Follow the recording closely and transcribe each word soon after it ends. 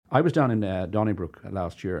I was down in Donnybrook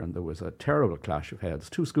last year, and there was a terrible clash of heads.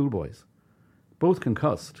 2 schoolboys, both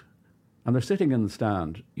concussed, and they're sitting in the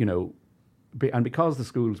stand, and because the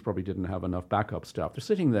schools probably didn't have enough backup staff, they're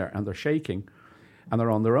sitting there and they're shaking, and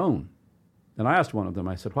they're on their own. And I asked one of them,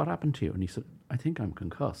 I said, "What happened to you?" And he said, "I think I'm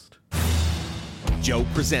concussed." Joe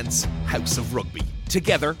presents House of Rugby,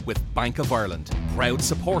 together with Bank of Ireland, proud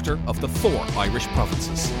supporter of the 4 Irish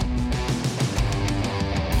provinces.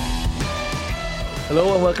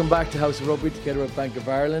 Hello and welcome back to House of Rugby, together with Bank of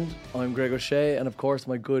Ireland. I'm Greg O'Shea, and of course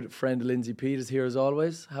my good friend Lindsay Peat is here as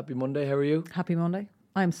always. Happy Monday, how are you? Happy Monday.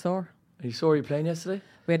 I'm sore. Are you sore you playing yesterday?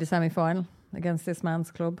 We had a semi-final against this man's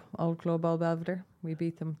club, Old Belvedere. We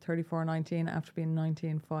beat them 34-19 after being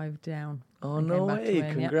 19-5 down. Oh, no way.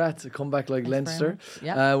 Congrats. A comeback like Leinster.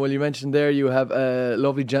 Yeah. Well, you mentioned there you have a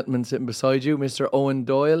lovely gentleman sitting beside you, Mr. Owen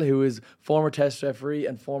Doyle, who is former Test referee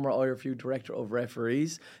and former IRFU Director of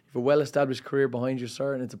Referees. You have a well-established career behind you,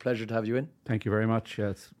 sir, and it's a pleasure to have you in. Thank you very much.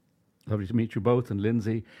 It's lovely to meet you both. And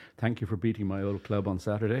Lindsay, thank you for beating my old club on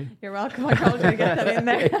Saturday. You're welcome. I told you to get that in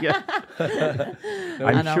there.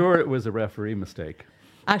 I'm sure it was a referee mistake.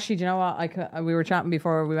 Actually, do you know what? We were chatting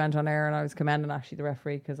before we went on air, and I was commending actually the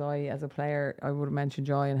referee, because I, as a player, I would have mentioned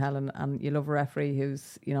Joy and Helen, and you love a referee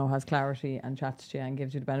who's, has clarity and chats to you and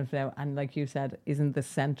gives you the benefit out, and like you said, isn't the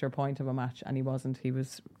centre point of a match, and he wasn't. He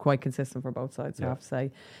was quite consistent for both sides. So I have to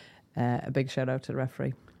say, a big shout out to the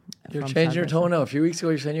referee. You're changing your tone now. A few weeks ago,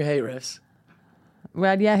 you were saying you hate refs.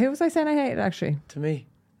 Well, yeah, who was I saying I hated actually? To me.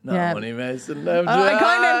 No, yeah. Money Mason.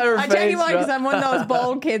 I tell you why, because I'm one of those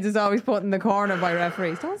bold kids who's always put in the corner by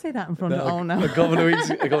referees. Don't say that in front of Owen now. A couple of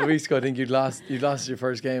weeks ago, I think you'd lost your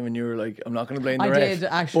first game, and you were like, "I'm not going to blame the ref." I did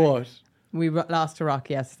actually. But we lost to Rock.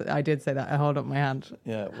 Yes, I did say that. I hold up my hand.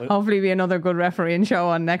 Yeah. Well, hopefully, be another good refereeing show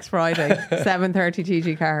on next Friday, 7:30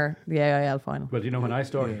 TG Carr, the AIL final. Well, when I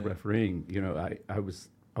started refereeing, I was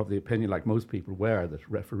of the opinion, like most people were, that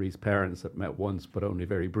referees' parents had met once but only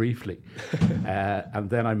very briefly. And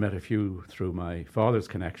then I met a few through my father's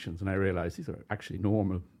connections, and I realised these are actually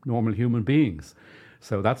normal human beings.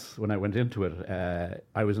 So that's when I went into it.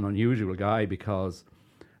 I was an unusual guy because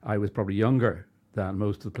I was probably younger than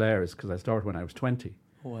most of the players, because I started when I was 20.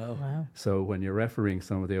 Wow. So when you're refereeing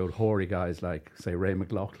some of the old hoary guys like, say, Ray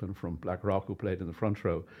McLaughlin from Blackrock, who played in the front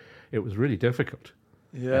row, it was really difficult.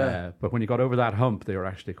 Yeah. But when you got over that hump, they were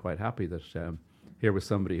actually quite happy that here was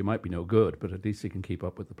somebody who might be no good, but at least he can keep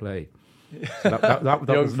up with the play. So that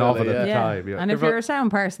was novel at the time. Yeah. And if you're a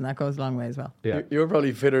sound person, that goes a long way as well. Yeah. You were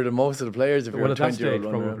probably fitter than most of the players if you were a 20-year-old.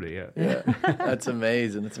 Probably, yeah. That's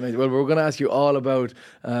amazing. That's amazing. Well, we're going to ask you all about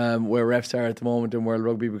where refs are at the moment in World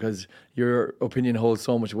Rugby, because your opinion holds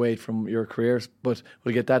so much weight from your careers, but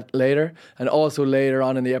we'll get that later. And also later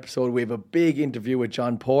on in the episode, we have a big interview with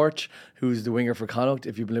John Porch, who's the winger for Connacht.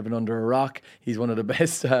 If you've been living under a rock, he's one of the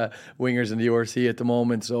best wingers in the URC at the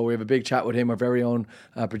moment. So we have a big chat with him. Our very own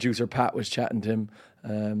producer Pat was chatting to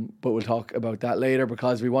him. But we'll talk about that later,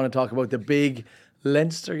 because we want to talk about the big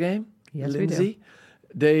Leinster game. Yes, Lindsay. we do.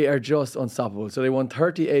 They are just unstoppable. So they won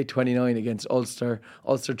 38-29 against Ulster.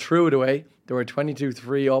 Ulster threw it away. They were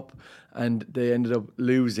 22-3 up, and they ended up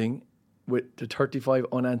losing with the 35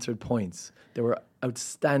 unanswered points. They were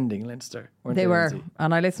outstanding, Leinster, weren't they? They were. Lindsay?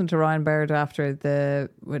 And I listened to Ryan Baird after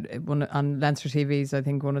on Leinster TV's, I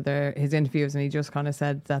think, one of his interviews, and he just kind of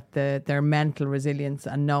said that their mental resilience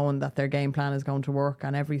and knowing that their game plan is going to work,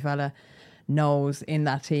 and every fella knows in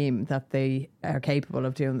that team that they are capable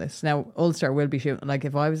of doing this. Now, Ulster will be shooting. Like,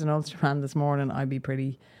 if I was an Ulster fan this morning, I'd be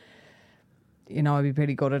pretty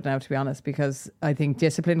good at it now, to be honest, because I think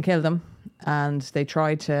discipline killed them, and they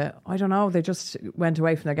tried to, they just went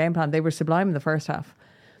away from their game plan. They were sublime in the first half.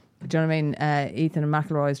 Do you know what I mean? Ethan and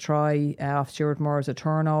McElroy's try off Stuart Moore's a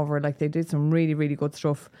turnover. Like, they did some really, really good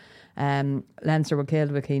stuff. Leinster were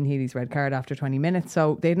killed with Cian Healy's red card after 20 minutes,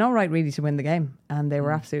 so they had no right really to win the game, and they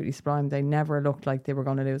were absolutely sublime. They never looked like they were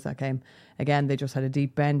going to lose that game. Again, they just had a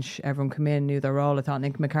deep bench. Everyone come in, knew their role. I thought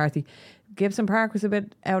Nick McCarthy, Gibson Park was a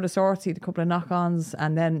bit out of sorts. He had a couple of knock-ons,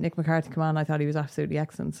 and then Nick McCarthy come on. I thought he was absolutely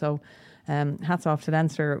excellent. So hats off to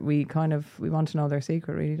Leinster. We want to know their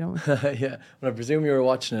secret, really, don't we? Yeah. Well, I presume you were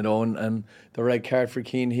watching it, Owen, and the red card for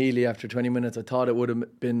Cian Healy after 20 minutes, I thought it would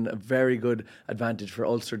have been a very good advantage for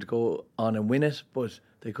Ulster to go on and win it, but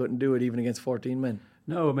they couldn't do it even against 14 men.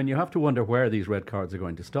 No, I mean, you have to wonder where these red cards are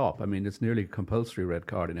going to stop. I mean, it's nearly a compulsory red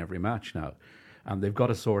card in every match now. And they've got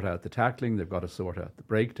to sort out the tackling, they've got to sort out the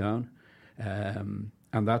breakdown. And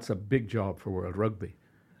that's a big job for World Rugby.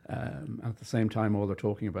 At the same time, all they're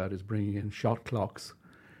talking about is bringing in shot clocks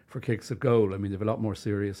for kicks at goal. I mean, they've a lot more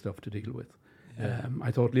serious stuff to deal with. Yeah.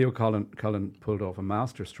 I thought Leo Cullen pulled off a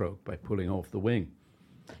master stroke by pulling off the wing.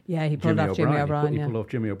 Yeah, he pulled off Jimmy O'Brien. He pulled off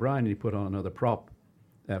Jimmy O'Brien and he put on another prop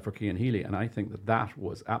for Cian Healy. And I think that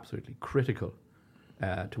was absolutely critical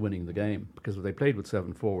to winning the game, because if they played with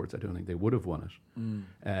 7 forwards, I don't think they would have won it.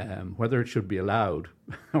 Whether it should be allowed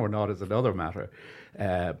or not is another matter.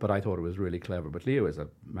 But I thought it was really clever. But Leo is a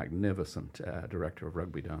magnificent director of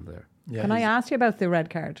rugby down there. Yeah, Can I ask you about the red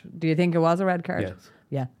card? Do you think it was a red card?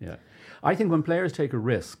 Yes. Yeah. I think when players take a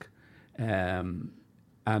risk, and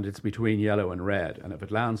it's between yellow and red, and if it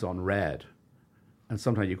lands on red, and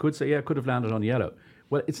sometimes you could say, yeah, it could have landed on yellow.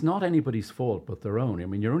 Well, it's not anybody's fault but their own. I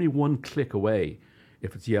mean, you're only one click away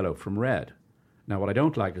if it's yellow from red. Now, what I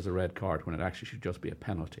don't like is a red card when it actually should just be a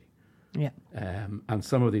penalty. Yeah. And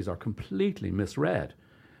some of these are completely misread.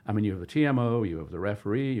 I mean, you have the TMO, you have the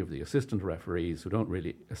referee, you have the assistant referees who don't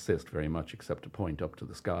really assist very much except to point up to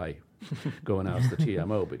the sky, go and ask the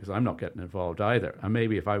TMO, because I'm not getting involved either. And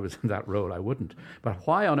maybe if I was in that role, I wouldn't. But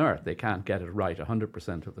why on earth they can't get it right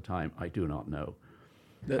 100% of the time, I do not know.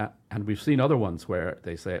 And we've seen other ones where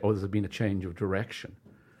they say, oh, there's been a change of direction.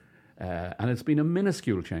 And it's been a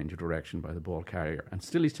minuscule change of direction by the ball carrier, and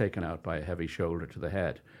still he's taken out by a heavy shoulder to the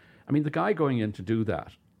head. I mean, the guy going in to do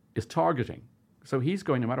that is targeting. So he's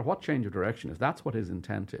going, no matter what change of direction is, that's what his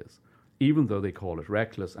intent is, even though they call it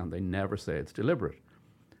reckless and they never say it's deliberate.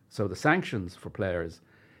 So the sanctions for players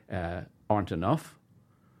aren't enough.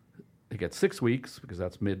 They get 6 weeks, because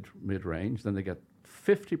that's mid-range. Then they get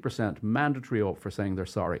 50% mandatory off for saying they're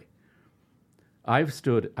sorry. I've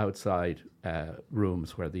stood outside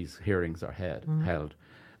rooms where these hearings are held,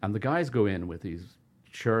 and the guys go in with these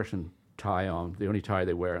shirt and tie on, the only tie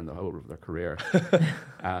they wear in the whole of their career,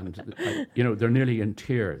 and they're nearly in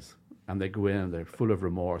tears, and they go in, they're full of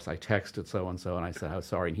remorse. I texted so-and-so, and I said, how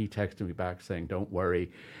sorry, and he texted me back saying, don't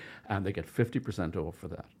worry, and they get 50% off for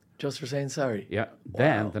that. Just for saying sorry? Yeah. Wow.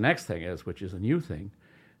 Then the next thing is, which is a new thing,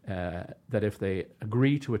 that if they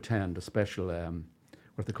agree to attend a special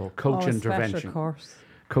what they call coach intervention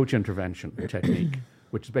technique,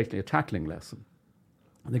 which is basically a tackling lesson,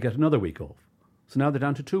 and they get another week off. So now they're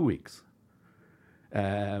down to 2 weeks.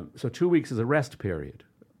 So 2 weeks is a rest period.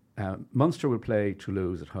 Munster will play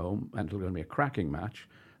Toulouse at home, and it'll going to be a cracking match.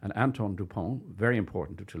 And Antoine Dupont, very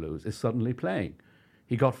important to Toulouse, is suddenly playing.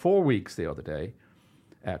 He got 4 weeks the other day,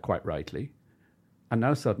 quite rightly, and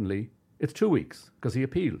now suddenly it's 2 weeks because he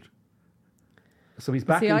appealed. So he's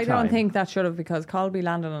back in time. I don't think that should have, because Colby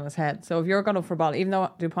landed on his head. So if you're going up for a ball, even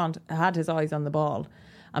though Dupont had his eyes on the ball,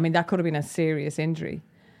 I mean, that could have been a serious injury.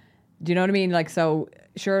 Do you know what I mean? Like, so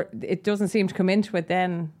sure, it doesn't seem to come into it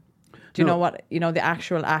then. Do you know what, the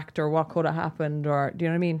actual act or what could have happened, or do you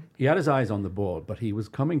know what I mean? He had his eyes on the ball, but he was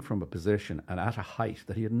coming from a position and at a height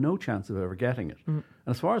that he had no chance of ever getting it. And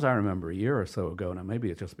as far as I remember, a year or so ago, now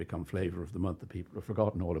maybe it's just become flavour of the month that people have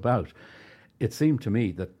forgotten all about, it seemed to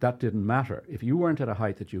me that didn't matter. If you weren't at a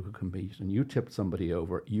height that you could compete and you tipped somebody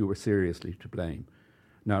over, you were seriously to blame.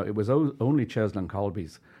 Now, it was only Cheslin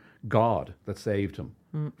Colby's God that saved him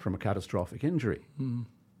from a catastrophic injury.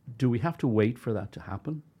 Do we have to wait for that to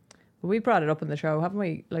happen? Well, we brought it up in the show, haven't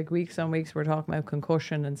we? Like, weeks on weeks we're talking about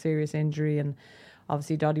concussion and serious injury, and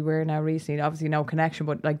obviously Doddy Weir now recently, obviously no connection,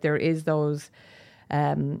 but like there is those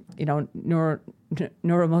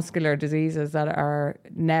neuromuscular diseases that are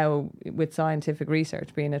now, with scientific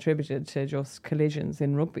research, being attributed to just collisions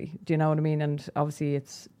in rugby. Do you know what I mean? And obviously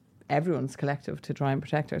it's everyone's collective to try and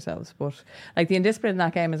protect ourselves. But like the indiscipline in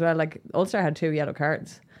that game as well, like Ulster had 2 yellow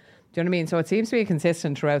cards. Do you know what I mean? So it seems to be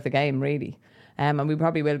consistent throughout the game, really. And we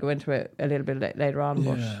probably will go into it a little bit later on.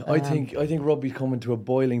 Yeah, but, I think rugby's coming to a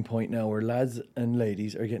boiling point now where lads and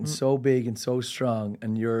ladies are getting so big and so strong,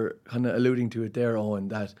 and you're kind of alluding to it there, Owen,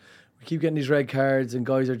 that we keep getting these red cards and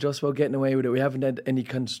guys are just about getting away with it. We haven't had any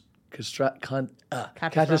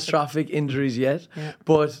catastrophic injuries yet,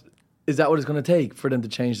 but is that what it's going to take for them to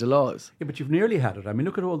change the laws? Yeah, but you've nearly had it. I mean,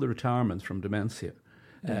 look at all the retirements from dementia.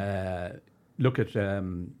 Look at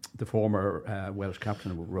the former Welsh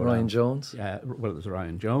captain, Ryan Jones. Well, it was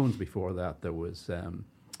Ryan Jones. Before that, there was,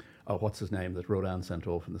 what's his name, that Rodan sent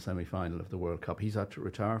off in the semi-final of the World Cup. He's had to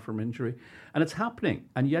retire from injury. And it's happening,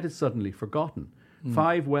 and yet it's suddenly forgotten.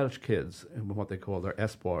 5 Welsh kids, in what they call their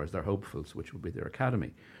espoirs, their hopefuls, which would be their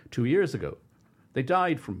academy, 2 years ago, they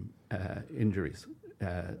died from injuries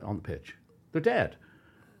on the pitch. They're dead.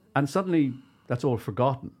 And suddenly that's all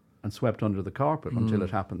forgotten and swept under the carpet until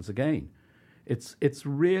it happens again. It's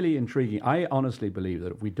really intriguing. I honestly believe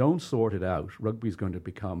that if we don't sort it out, rugby is going to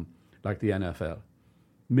become like the NFL.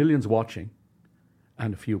 Millions watching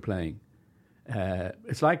and a few playing.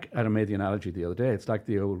 It's like, I made the analogy the other day, it's like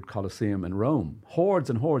the old Colosseum in Rome. Hordes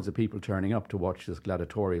and hordes of people turning up to watch this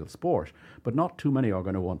gladiatorial sport, but not too many are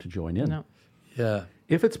going to want to join in. No. Yeah.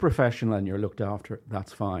 If it's professional and you're looked after,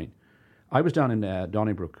 that's fine. I was down in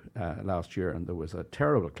Donnybrook last year, and there was a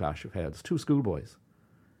terrible clash of heads. 2 schoolboys,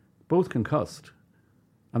 both concussed,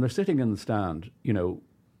 and they're sitting in the stand, you know,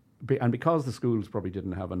 and because the schools probably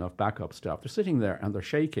didn't have enough backup staff, they're sitting there and they're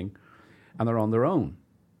shaking, and they're on their own.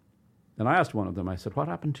 And I asked one of them, I said, "What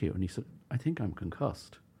happened to you?" And he said, "I think I'm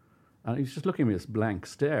concussed." And he's just looking at me with this blank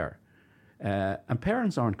stare. And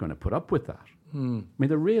parents aren't going to put up with that. I mean,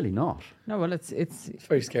 they're really not. No, well, it's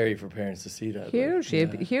very scary for parents to see that. huge,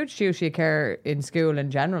 like, huge duty of care in school in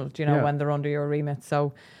general, do you know, when they're under your remit.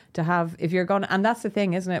 So to have, if you're going, and that's the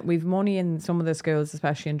thing, isn't it? We've money in some of the schools,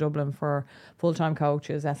 especially in Dublin, for full-time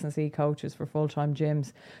coaches, S&C coaches, for full-time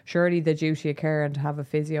gyms. Surely the duty of care and to have a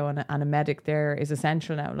physio and a medic there is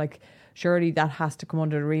essential now. Like, surely that has to come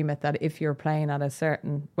under the remit that if you're playing at a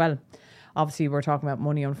certain, well, obviously we're talking about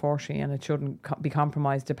money, unfortunately, and it shouldn't be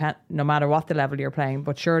compromised no matter what the level you're playing,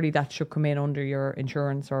 but surely that should come in under your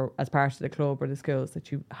insurance or as part of the club or the schools, that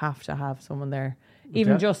you have to have someone there,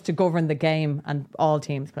 even just to govern the game and all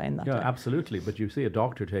teams playing that day. Absolutely. But you see a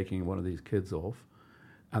doctor taking one of these kids off,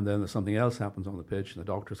 and then something else happens on the pitch, and the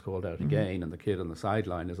doctor's called out again, and the kid on the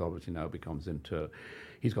sideline is obviously now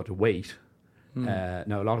he's got to wait.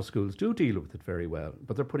 Now, a lot of schools do deal with it very well,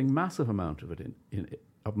 but they're putting massive amount of it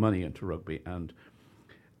of money into rugby, and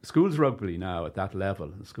schools rugby now at that level,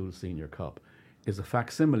 the school senior cup, is a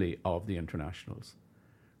facsimile of the internationals.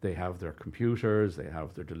 They have their computers, they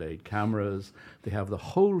have their delayed cameras, they have the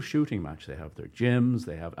whole shooting match, they have their gyms,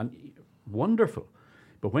 and wonderful.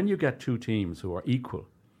 But when you get 2 teams who are equal,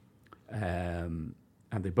 and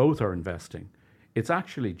they both are investing, it's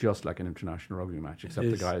actually just like an international rugby match,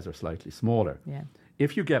 except the guys are slightly smaller. Yeah.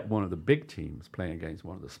 If you get one of the big teams playing against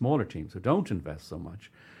one of the smaller teams who don't invest so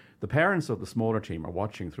much, the parents of the smaller team are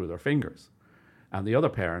watching through their fingers. And the other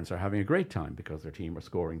parents are having a great time because their team are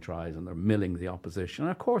scoring tries and they're milling the opposition.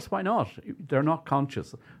 And of course, why not? They're not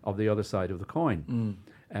conscious of the other side of the coin.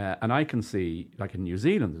 And I can see, like in New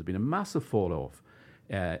Zealand, there's been a massive fall off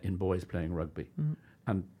in boys playing rugby.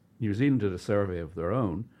 And New Zealand did a survey of their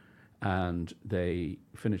own, and they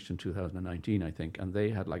finished in 2019, I think, and they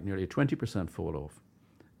had like nearly a 20% fall off.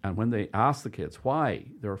 And when they asked the kids why,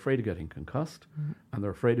 they're afraid of getting concussed and they're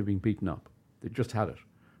afraid of being beaten up. They just had it.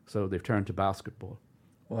 So they've turned to basketball,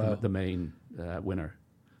 the main winner.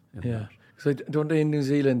 Yeah. So don't they in New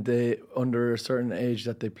Zealand, they under a certain age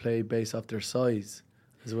that they play based off their size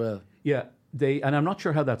as well? Yeah, and I'm not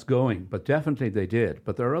sure how that's going, but definitely they did.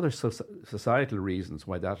 But there are other societal reasons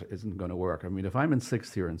why that isn't going to work. I mean, if I'm in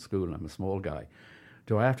 6th year in school and I'm a small guy,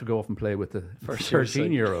 do I have to go off and play with the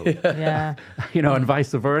 13-year-old? Yeah. You know, and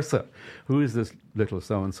vice versa. Who is this little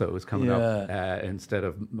so-and-so who's coming up instead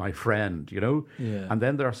of my friend, you know? Yeah. And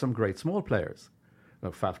then there are some great small players.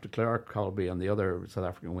 Faf de Klerk, Colby, and the other South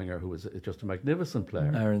African winger who was just a magnificent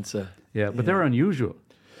player. Aronsa. Yeah, but they're unusual.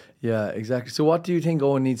 Yeah, exactly. So what do you think,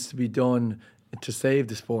 Owen, needs to be done to save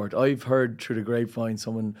the sport? I've heard through the grapevine,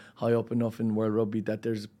 someone high up enough in World Rugby, that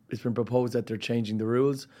it's been proposed that they're changing the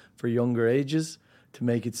rules for younger ages to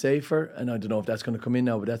make it safer. And I don't know if that's going to come in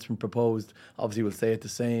now, but that's been proposed. Obviously, we'll stay at the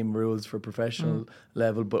same rules for professional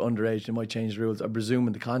level, but underage, they might change the rules. I presume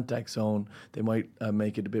in the contact zone, they might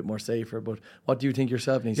make it a bit more safer. But what do you think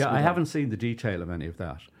yourself needs to be done? I haven't seen the detail of any of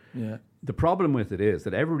that. Yeah. The problem with it is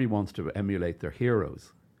that everybody wants to emulate their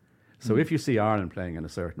heroes. So if you see Ireland playing in a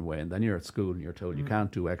certain way, and then you're at school and you're told you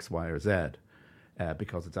can't do X, Y, or Z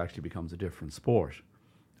because it actually becomes a different sport.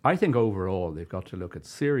 I think overall they've got to look at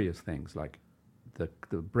serious things like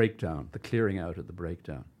the breakdown, the clearing out of the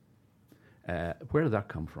breakdown. Where did that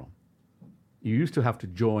come from? You used to have to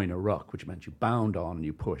join a ruck, which meant you bound on and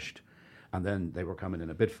you pushed, and then they were coming in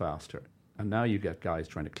a bit faster. And now you get guys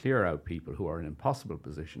trying to clear out people who are in an impossible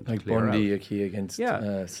position to clear Bundy, out. a key against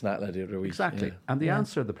Snatla the other week. Exactly. Yeah. And the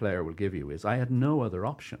answer the player will give you is, I had no other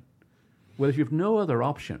option. Well, if you've no other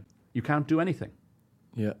option, you can't do anything.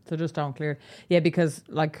 Yeah. So just don't clear. Yeah, because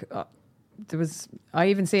like I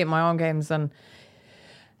even see it in my own games, and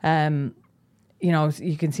you know,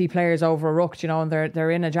 you can see players over a ruck, you know, and they're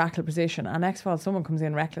in a jackal position, and next fall someone comes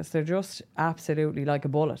in reckless, they're just absolutely like a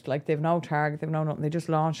bullet. Like they've no target, they've no nothing, they just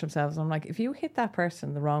launch themselves. And I'm like, if you hit that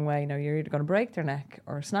person the wrong way, you know, you're either going to break their neck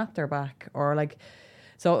or snap their back, or like,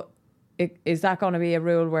 so is that going to be a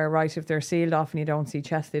rule where, right, if they're sealed off and you don't see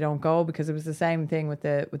chest, they don't go? Because it was the same thing with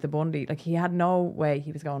the Bundy. Like he had no way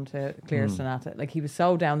he was going to clear Sonata. Like he was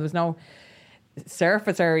so down, there was no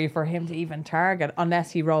surface area for him to even target unless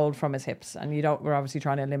he rolled from his hips, and we're obviously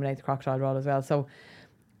trying to eliminate the crocodile roll as well. So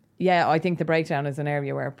Yeah, I think the breakdown is an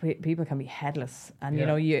area where people can be headless, and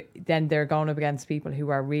then they're going up against people who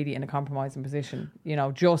are really in a compromising position.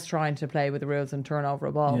 Just trying to play with the rules and turn over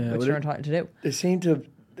a ball, which they're entitled to do.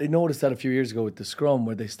 They noticed that a few years ago with the scrum,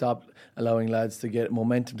 where they stopped allowing lads to get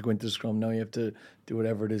momentum to go into the scrum. Now you have to do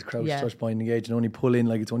whatever it is, crouch, touch, point, engage, and only pull in,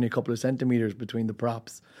 like it's only a couple of centimetres between the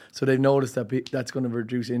props. So they've noticed that that's going to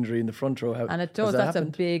reduce injury in the front row. And it does. That's a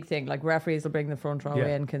big thing. Like referees will bring the front row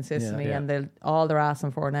in consistently, and all they're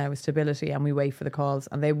asking for now is stability, and we wait for the calls.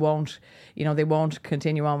 And they won't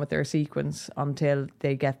continue on with their sequence until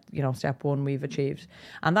they get, step one we've achieved.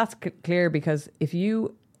 And that's clear, because if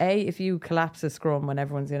you collapse a scrum when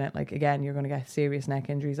everyone's in it, like again, you're going to get serious neck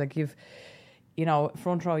injuries. Like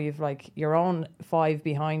front row, you've like your own 5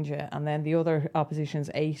 behind you, and then the other opposition's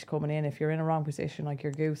 8 coming in. If you're in a wrong position, like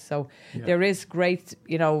your goose. So there is great,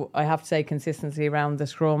 I have to say, consistency around the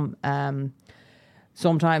scrum.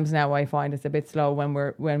 Sometimes now I find it's a bit slow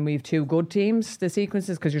when we've 2 good teams, the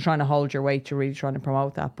sequences, because you're trying to hold your weight, you're really trying to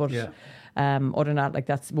promote that. But other than that, like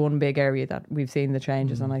that's one big area that we've seen the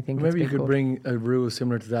changes, and I think maybe you could bring a rule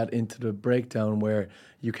similar to that into the breakdown, where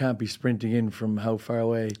you can't be sprinting in from how far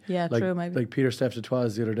away. Yeah, true. Maybe like Peter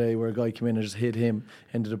Steph-Detroit the other day, where a guy came in and just hit him,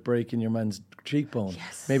 ended up breaking your man's cheekbone.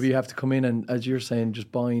 Yes. Maybe you have to come in and, as you're saying,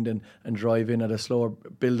 just bind and drive in at a slower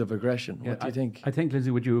build of aggression. What do you think? I think,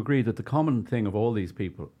 Lizzie, would you agree that the common thing of all these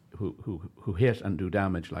people who hit and do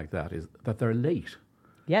damage like that is that they're late?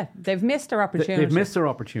 Yeah, they've missed their opportunity. They've missed their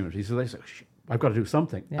opportunity, so they say, I've got to do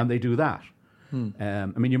something, and they do that.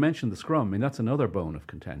 I mean, you mentioned the scrum. I mean, that's another bone of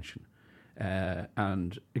contention.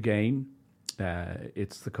 And again,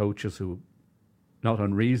 it's the coaches who, not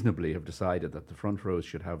unreasonably, have decided that the front rows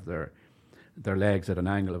should have their legs at an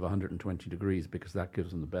angle of 120 degrees because that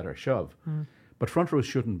gives them the better shove. But front rows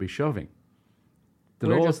shouldn't be shoving.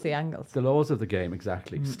 We're just the angles. The laws of the game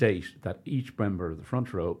state that each member of the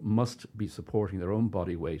front row must be supporting their own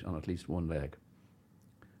body weight on at least one leg.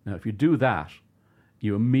 Now, if you do that,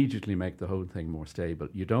 you immediately make the whole thing more stable.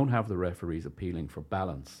 You don't have the referees appealing for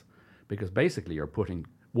balance, because basically you're putting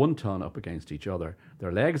 1 ton up against each other.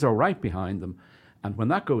 Their legs are right behind them, and when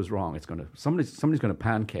that goes wrong, somebody's going to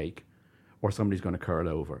pancake, or somebody's going to curl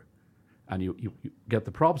over, and you get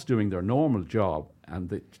the props doing their normal job, and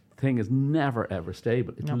the thing is never ever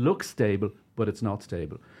stable. It looks stable, but it's not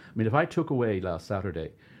stable. I mean, if I took away last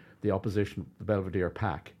Saturday the opposition, the Belvedere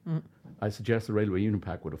pack, I suggest the Railway Union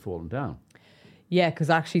pack would have fallen down. Yeah,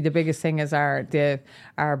 because actually the biggest thing is our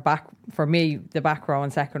back, for me, the back row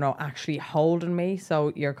and second row actually holding me.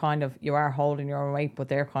 So you are holding your own weight, but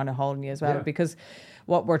they're kind of holding you as well. Because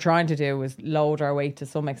what we're trying to do is load our weight to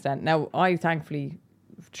some extent. Now, I thankfully,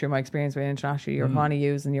 through my experience with international, you're kind of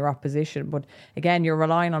using your opposition, but again, you're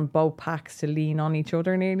relying on both packs to lean on each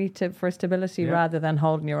other nearly for stability rather than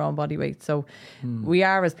holding your own body weight. So we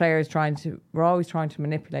are, as players, we're always trying to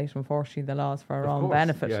manipulate, unfortunately, the laws for our own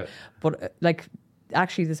benefit. But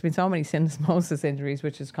actually, there's been so many syndesmosis injuries,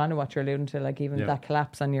 which is kind of what you're alluding to, like even that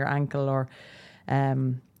collapse on your ankle, or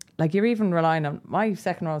like you're even relying on my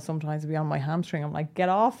second row sometimes be on my hamstring. I'm like, get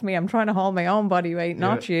off me. I'm trying to hold my own body weight,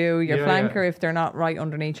 not you. Your flanker, if they're not right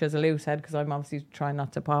underneath you, as a loose head, because I'm obviously trying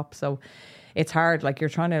not to pop. So it's hard. Like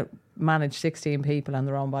you're trying to manage 16 people and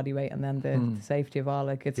their own body weight, and then the safety of all.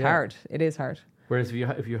 Like it's hard. It is hard. Whereas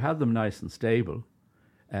if you had them nice and stable,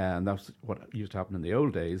 and that's what used to happen in the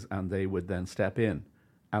old days, and they would then step in,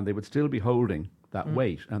 and they would still be holding that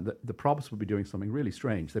weight, and the props would be doing something really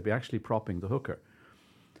strange. They'd be actually propping the hooker.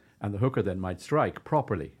 And the hooker then might strike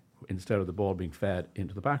properly instead of the ball being fed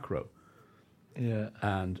into the back row. Yeah.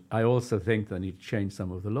 And I also think they need to change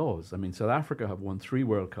some of the laws. I mean, South Africa have won 3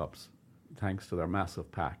 World Cups thanks to their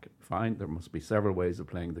massive pack. Fine, there must be several ways of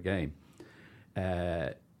playing the game.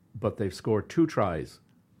 But they've scored 2 tries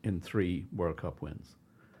in 3 World Cup wins.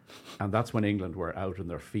 And that's when England were out on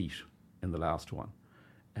their feet in the last one.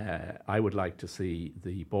 I would like to see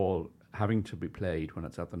the ball having to be played when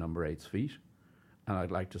it's at the number 8's feet. And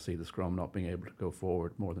I'd like to see the scrum not being able to go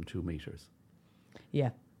forward more than 2 metres.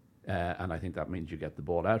 Yeah. And I think that means you get the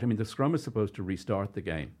ball out. I mean, the scrum is supposed to restart the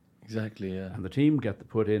game. Exactly, yeah. And the team get the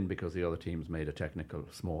put in because the other team's made a technical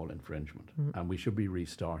small infringement. And we should be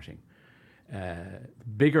restarting.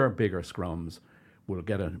 Bigger scrums will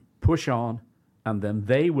get a push on, and then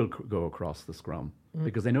they will go across the scrum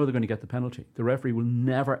because they know they're going to get the penalty. The referee will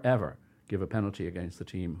never, ever give a penalty against the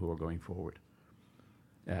team who are going forward.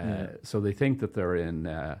 So they think that they're in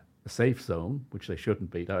a safe zone, which they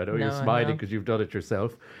shouldn't be. I know you're smiling because you've done it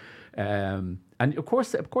yourself. And of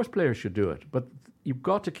course players should do it, but you've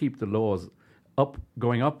got to keep the laws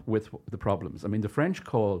going up with the problems. I mean, the French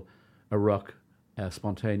call a ruck a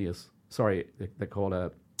spontaneous. Sorry, they call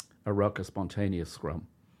a ruck a spontaneous scrum.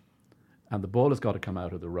 and the ball has got to come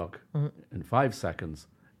out of the ruck in 5 seconds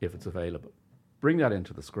if it's available. Bring that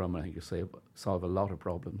into the scrum, and I think you solve a lot of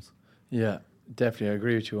problems. Yeah, definitely. I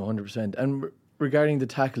agree with you 100%. And regarding the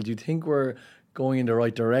tackle, do you think we're going in the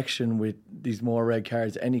right direction with these more red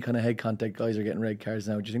cards? Any kind of head contact guys are getting red cards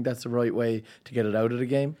now. Do you think that's the right way to get it out of the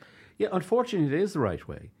game? Yeah, unfortunately, it is the right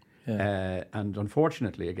way. Yeah. And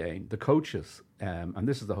unfortunately, again, the coaches, and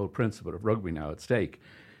this is the whole principle of rugby now at stake,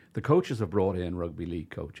 the coaches have brought in rugby league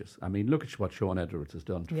coaches. I mean, look at what Sean Edwards has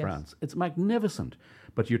done to France. It's magnificent.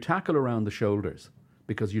 But you tackle around the shoulders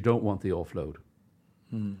because you don't want the offload.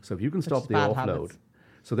 So if you can stop the offload, habits.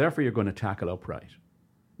 so therefore you're going to tackle upright.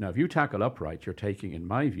 Now, if you tackle upright, you're taking, in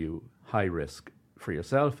my view, high risk for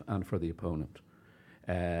yourself and for the opponent.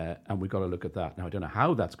 And we've got to look at that. Now, I don't know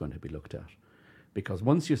how that's going to be looked at. Because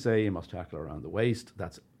once you say you must tackle around the waist,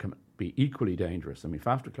 that can be equally dangerous. I mean,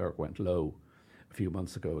 Faf de Klerk went low a few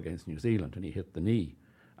months ago against New Zealand, and he hit the knee,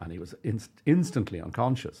 and he was instantly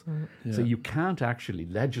unconscious. So you can't actually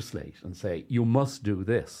legislate and say, you must do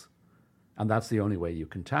this, and that's the only way you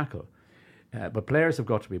can tackle. But players have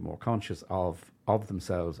got to be more conscious of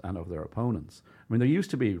themselves and of their opponents. I mean, there used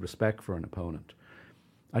to be respect for an opponent.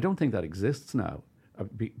 I don't think that exists now.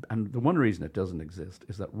 And the one reason it doesn't exist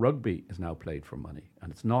is that rugby is now played for money,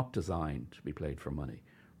 and it's not designed to be played for money.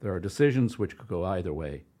 There are decisions which could go either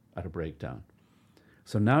way at a breakdown.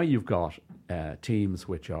 So now you've got teams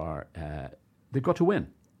which are, they've got to win.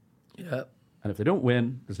 Yeah. And if they don't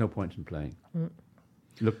win, there's no point in playing.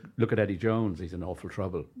 Look at Eddie Jones. He's in awful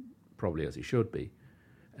trouble, probably as he should be,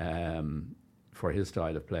 for his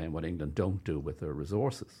style of playing, what England don't do with their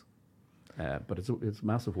resources. But it's a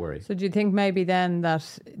massive worry. So do you think maybe then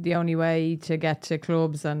that the only way to get to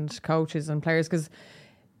clubs and coaches and players, because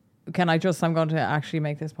I'm going to actually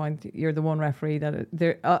make this point. You're the one referee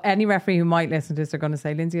that any referee who might listen to this are going to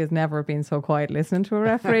say, Lindsay has never been so quiet listening to a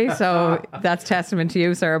referee. So that's testament to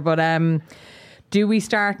you, sir. But do we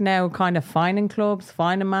start now kind of finding clubs,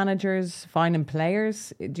 finding managers, finding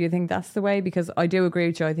players? Do you think that's the way? Because I do agree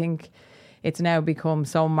with you. I think it's now become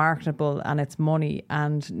so marketable and it's money,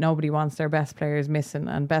 and nobody wants their best players missing,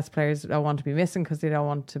 and best players don't want to be missing because they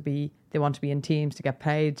want to be in teams to get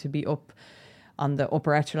paid, to be up on the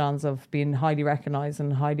upper echelons of being highly recognised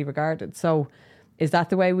and highly regarded. So is that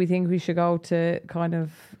the way we think we should go, to kind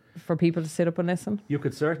of for people to sit up and listen? You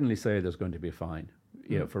could certainly say there's going to be a fine.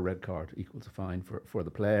 For red card equals a fine for the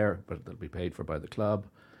player, but they'll be paid for by the club.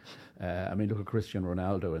 I mean, look at Cristiano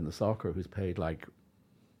Ronaldo in the soccer, who's paid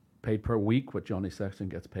per week what Johnny Sexton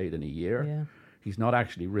gets paid in a year. Yeah. He's not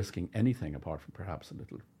actually risking anything apart from perhaps a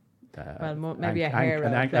little... maybe a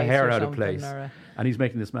hair out of place. And he's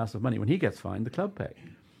making this massive money. When he gets fined, the club pay.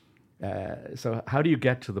 So how do you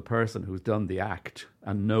get to the person who's done the act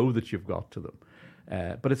and know that you've got to them?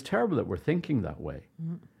 But it's terrible that we're thinking that way.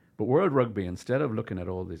 But World Rugby, instead of looking at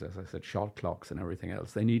all these, as I said, shot clocks and everything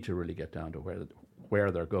else, they need to really get down to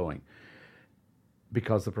where they're going.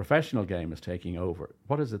 Because the professional game is taking over.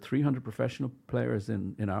 What is it, 300 professional players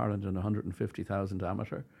in Ireland and 150,000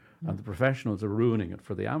 amateur? And the professionals are ruining it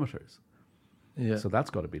for the amateurs. Yeah. So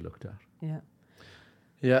that's got to be looked at. Yeah.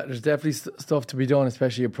 Yeah, there's definitely stuff to be done,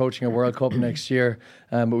 especially approaching a World Cup next year.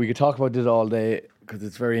 But we could talk about it all day because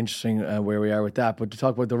it's very interesting where we are with that. But to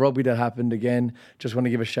talk about the rugby that happened again, just want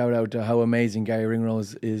to give a shout out to how amazing Gary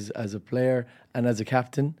Ringrose is as a player and as a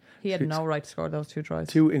captain. He had no right to score those 2 tries.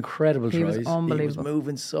 2 incredible tries. He was unbelievable. He was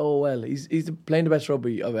moving so well. He's playing the best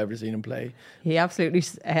rugby I've ever seen him play. He absolutely,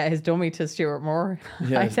 his dummy to Stuart Moore.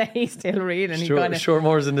 Yeah. I say he's still reading. Stuart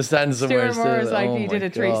Moore's in the stands somewhere. Stuart Moore's he did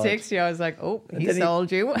a 360. I was like, he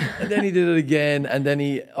sold you. And then he did it again. And then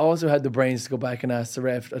he also had the brains to go back and ask the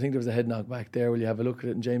ref. I think there was a head knock back there. Will you have a look at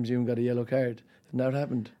it? And James Hume got a yellow card. And that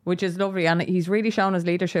happened. Which is lovely. And he's really shown his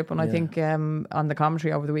leadership. And I think on the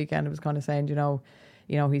commentary over the weekend, it was kind of saying,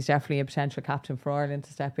 he's definitely a potential captain for Ireland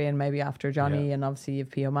to step in, maybe after Johnny, and obviously if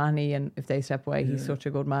P. O'Mahony, and if they step away, he's such a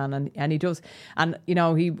good man, and he does. And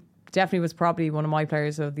he definitely was probably one of my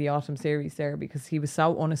players of the autumn series there, because he was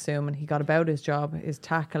so unassuming. He got about his job, his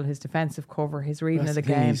tackle, his defensive cover, his reading of the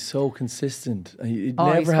game. He's so consistent. He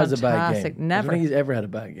never has a bad game. Never. I don't think he's ever had a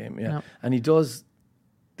bad game. Yeah, no. And he does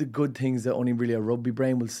the good things that only really a rugby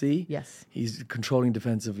brain will see. Yes. He's controlling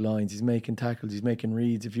defensive lines. He's making tackles. He's making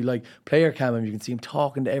reads. If you player cam him, you can see him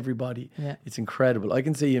talking to everybody. Yeah. It's incredible. I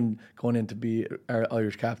can see him going in to be our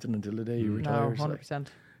Irish captain until the day he retires. No, 100%.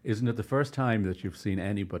 Isn't it the first time that you've seen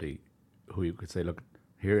anybody who you could say, look,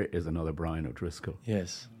 here is another Brian O'Driscoll.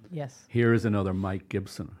 Yes. Here is another Mike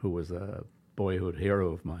Gibson, who was a boyhood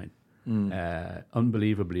hero of mine.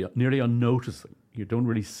 Unbelievably, nearly unnoticing you don't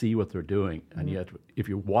really see what they're doing, and yet if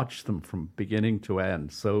you watch them from beginning to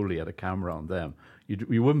end solely at a camera on them,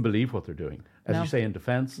 you wouldn't believe what they're doing. As you say, in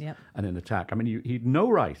defence and in attack. I mean, he'd no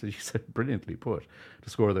right, as you said, brilliantly put, to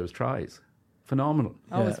score those tries. Phenomenal.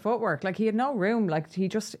 Oh, his footwork. Like, he had no room. Like, he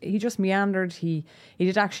just meandered. He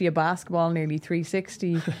did actually a basketball nearly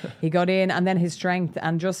 360. He got in, and then his strength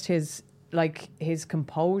and just his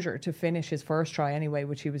composure to finish his first try anyway,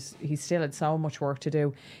 which he still had so much work to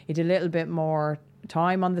do. He did a little bit more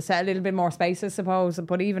time on the set, a little bit more space, I suppose,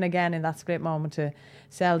 but even again in that split moment to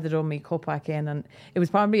sell the dummy, cut back in, and it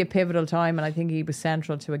was probably a pivotal time, and I think he was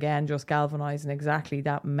central to again just galvanising exactly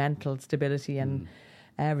that mental stability and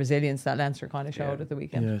resilience that Leinster kind of showed at the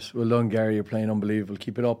weekend. Yes, well done, Gary. You're playing unbelievable.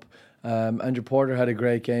 Keep it up. Andrew Porter had a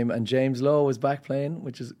great game, and James Lowe was back playing,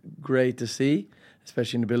 which is great to see,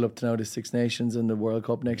 especially in the build up to now the Six Nations and the World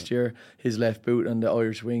Cup next year. His left boot and the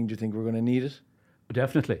Irish wing. Do you think we're going to need it?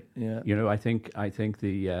 Definitely. Yeah. You know, I think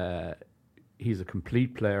he's a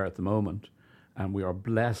complete player at the moment, and we are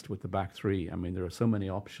blessed with the back three. I mean, there are so many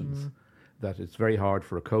options that it's very hard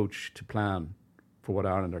for a coach to plan for what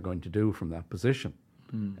Ireland are going to do from that position.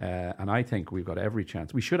 And I think we've got every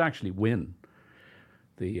chance. We should actually win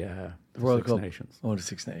the World Six Cup. Nations. Oh, the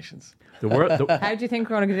Six Nations. The world. How do you think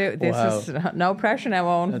we're going to do this? Wow. Is no pressure now,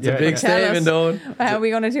 Owen. That's a big statement, Owen. How are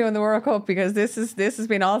we going to do in the World Cup? Because this has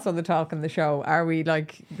been also the talk in the show. Are we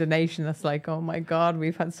like the nation that's like, oh my God,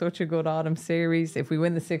 we've had such a good autumn series. If we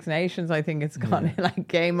win the Six Nations, I think it's gone like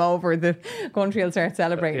game over. The country will start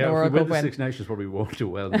celebrating the World if we Cup win the win. Six Nations, probably won't do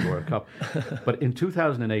well in the World Cup. But in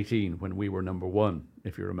 2018, when we were number one,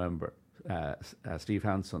 if you remember, Steve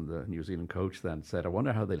Hansen, the New Zealand coach, then said, I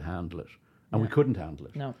wonder how they'll handle it. And we couldn't handle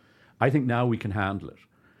it. No. I think now we can handle it.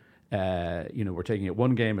 We're taking it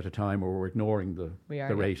one game at a time, or we're ignoring the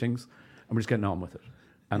ratings, and we're just getting on with it.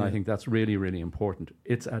 And I think that's really, really important.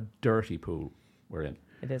 It's a dirty pool we're in.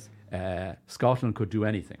 It is. Scotland could do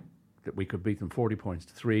anything. That we could beat them 40 points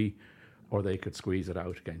to 3, or they could squeeze it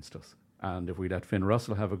out against us. And if we let Finn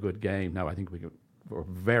Russell have a good game, now I think we're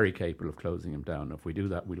very capable of closing him down. If we do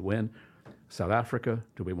that, we'll win. South Africa,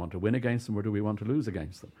 do we want to win against them, or do we want to lose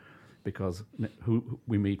against them? Because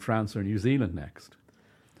we meet France or New Zealand next.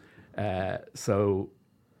 So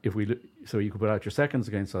you could put out your seconds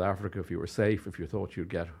against South Africa if you were safe. If you thought you'd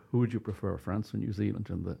get, who would you prefer, France or New Zealand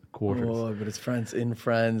in the quarters? Oh, but it's France in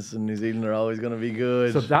France, and New Zealand are always going to be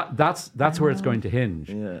good. So that's where it's going to hinge.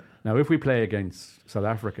 Yeah. Now, if we play against South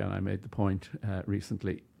Africa, and I made the point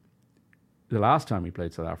recently, the last time we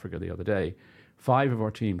played South Africa the other day, 5 of our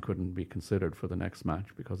team couldn't be considered for the next match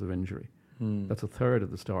because of injury. That's a third of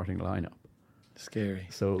the starting lineup. Scary.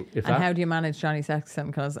 So how do you manage Johnny Sexton?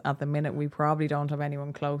 Because at the minute we probably don't have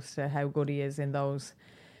anyone close to how good he is in those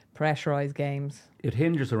pressurised games. It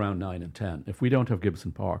hinges around 9 and 10. If we don't have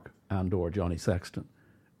Gibson Park and or Johnny Sexton,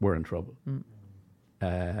 we're in trouble.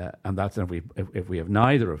 And that's if we have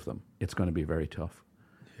neither of them, it's going to be very tough.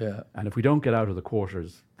 Yeah. And if we don't get out of the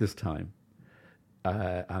quarters this time,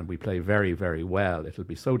 and we play very, very well, it'll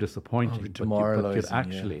be so disappointing. But you'd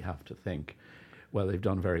actually have to think, well, they've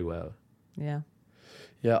done very well. Yeah.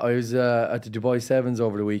 Yeah, I was at the Dubai Sevens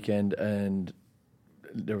over the weekend, and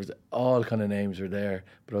there was all kind of names were there.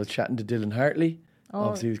 But I was chatting to Dylan Hartley.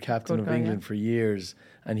 Obviously, he was captain of England for years,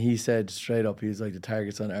 and he said straight up, he was like, the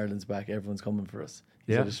target's on Ireland's back. Everyone's coming for us.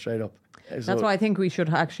 He said it straight up. That's why I think we should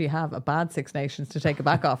actually have a bad Six Nations to take it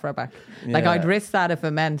back off our back. Like, I'd risk that if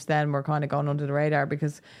it meant then we're kind of going under the radar,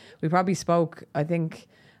 because we probably spoke, I think,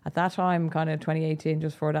 at that time, kind of 2018,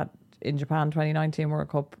 just for that in Japan 2019 World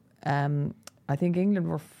Cup. I think England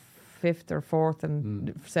were 5th or 4th,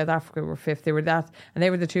 and South Africa were 5th. They were and they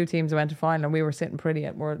were the two teams that went to final, and we were sitting pretty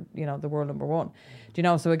at the world number 1. Do you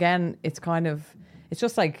know? So again, it's kind of. It's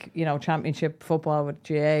just like, championship football with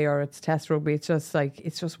GA, or it's test rugby. It's just like,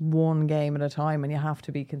 it's just one game at a time, and you have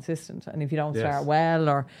to be consistent. And if you don't start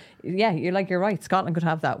well, you're right. Scotland could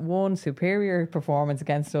have that one superior performance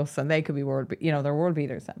against us, and they could be they're world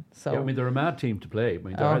beaters then. So yeah, they're a mad team to play.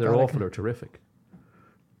 They're either awful or terrific.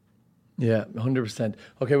 Yeah, 100%.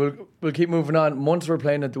 Okay, we'll keep moving on. Munster were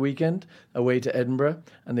playing at the weekend away to Edinburgh,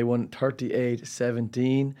 and they won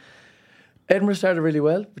 38-17. Edinburgh started really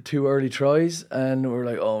well with 2 early tries, and we were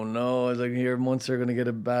like, oh no, I was like, here Munster are going to get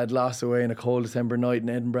a bad loss away in a cold December night in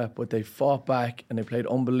Edinburgh, but they fought back and they played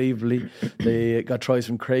unbelievably. They got tries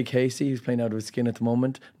from Craig Casey, who's playing out of his skin at the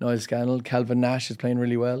moment, Niall Scannell, Calvin Nash is playing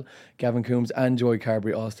really well, Gavin Coombs and Joy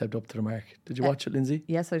Carberry all stepped up to the mark. Did you watch it, Lindsay?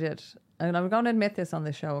 Yes, I did. And I'm going to admit this on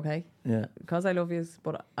this show, okay? Yeah. Because I love yous,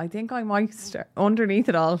 but I think I might underneath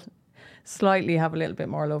it all slightly have a little bit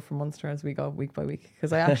more love for Munster as we go week by week,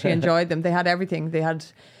 because I actually enjoyed them. They had everything. They had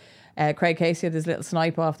Craig Casey had his little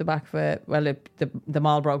snipe off the back of it. Well, the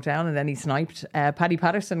mall broke down and then he sniped. Paddy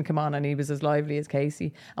Patterson came on and he was as lively as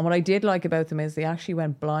Casey. And what I did like about them is they actually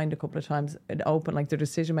went blind a couple of times. It opened, like their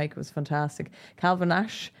decision maker was fantastic. Calvin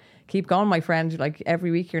Nash, keep going, my friend. Like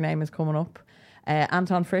every week your name is coming up.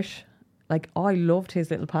 Anton Frisch. Like, I loved his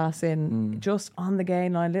little pass in, just on the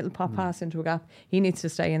gain line, little pop pass into a gap. He needs to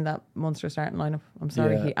stay in that Munster starting lineup. I'm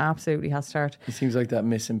sorry, he absolutely has to start. He seems like that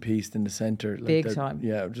missing piece in the centre. Like Big time.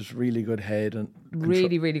 Yeah, just really good head. And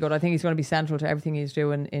really, really good. I think he's going to be central to everything he's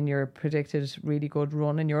doing in your predicted really good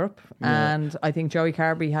run in Europe. Yeah. And I think Joey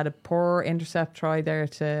Carberry had a poor intercept try there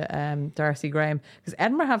to Darcy Graham. Because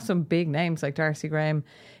Edinburgh have some big names like Darcy Graham.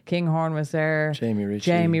 Kinghorn was there. Jamie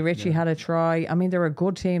Ritchie had a try. I mean, they're a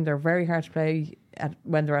good team. They're very hard to play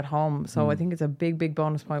when they're at home. So I think it's a big, big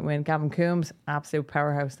bonus point win. Gavin Coombs, absolute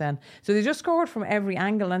powerhouse then. So they just scored from every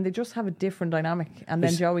angle and they just have a different dynamic. And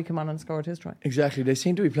then Joey came on and scored his try. Exactly. They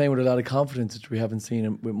seem to be playing with a lot of confidence, which we haven't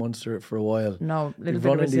seen with Munster for a while. No, they're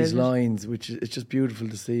running these lines, which is just beautiful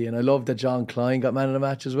to see. And I love that John Klein got man of the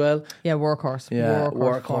match as well. Yeah, workhorse. Yeah,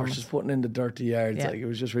 workhorse, just putting in the dirty yards. Yeah. Like, it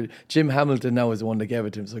was just really. Jim Hamilton now is the one that gave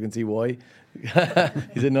it to him, so I can see why.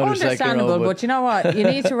 He's another understandable, but you know what? You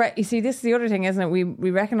need to. You see, this is the other thing, isn't it?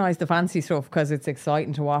 We recognise the fancy stuff because it's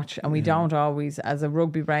exciting to watch, and we don't always, as a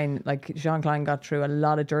rugby brain. Like Jean Klein got through a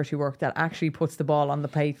lot of dirty work that actually puts the ball on the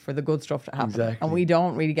plate for the good stuff to happen, and we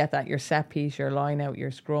don't really get that. Your set piece, your line out,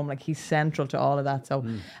 your scrum, like he's central to all of that. So,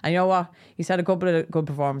 and you know what? He's had a couple of good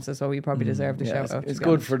performances, so he probably deserved the shout out. It's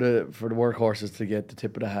good for the workhorses to get the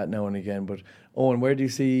tip of the hat now and again, but. Owen, where do you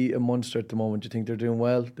see Munster at the moment? Do you think they're doing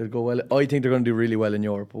well? They'll go well? I think they're going to do really well in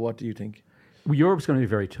Europe, but what do you think? Well, Europe's going to be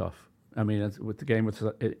very tough. I mean, with the game with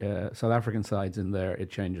South African sides in there, it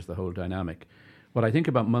changes the whole dynamic. What I think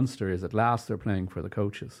about Munster is at last they're playing for the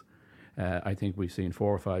coaches. I think we've seen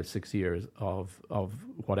 4 or 5, 6 years of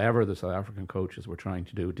whatever the South African coaches were trying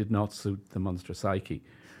to do did not suit the Munster psyche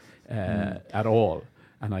at all.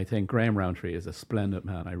 And I think Graham Rowntree is a splendid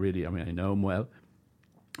man. I know him well.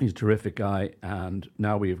 He's a terrific guy, and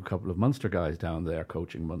now we have a couple of Munster guys down there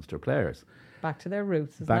coaching Munster players. Back to their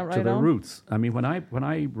roots, isn't that right? Back to their on? Roots. I mean, when I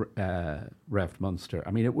reffed Munster,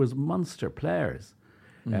 I mean, it was Munster players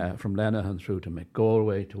from Lenihan through to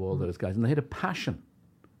McGalway to all those guys, and they had a passion,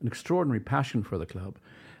 an extraordinary passion for the club.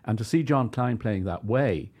 And to see John Klein playing that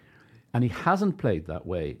way, and he hasn't played that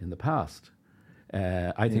way in the past.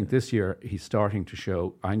 I think this year he's starting to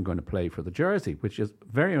show, I'm going to play for the jersey, which is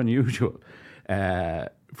very unusual.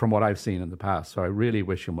 From what I've seen in the past. So I really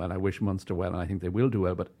wish him well. I wish Munster well, and I think they will do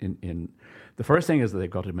well. But in the first thing is that they've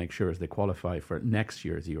got to make sure is they qualify for next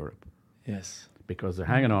year's Europe. Yes. Because they're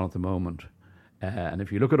hanging on at the moment. And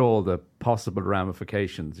if you look at all the possible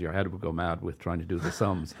ramifications, your head would go mad with trying to do the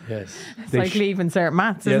sums. Yes. It's like leaving cert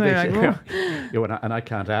maths, isn't it? And I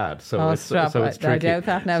can't add. So it's tricky. I doubt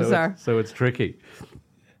that now, sir. So it's tricky.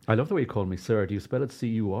 I love the way you call me sir. Do you spell it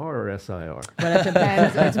C-U-R or S-I-R? Well, it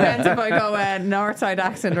depends. It depends if I go north side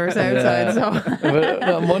accent or south side.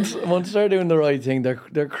 So, Munster are doing the right thing.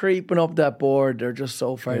 They're creeping up that board. They're just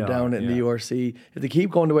so far down in the URC. If they keep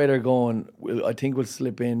going the way they're going, I think we'll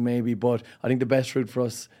slip in maybe. But I think the best route for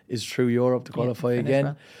us is through Europe to qualify again.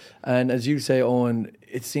 Well. And as you say, Owen,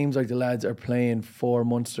 it seems like the lads are playing for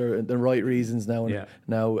Munster the right reasons now.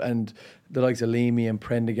 And the likes of Leamy and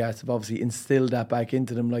Prendergast have obviously instilled that back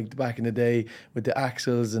into them, like back in the day with the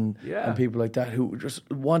Axels and people like that who just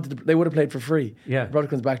wanted to, they would have played for free. Yeah. It probably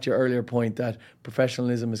comes back to your earlier point that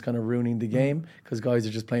professionalism is kind of ruining the game because guys are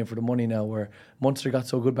just playing for the money now, where Munster got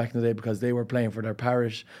so good back in the day because they were playing for their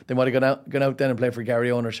parish. They might have gone out then and played for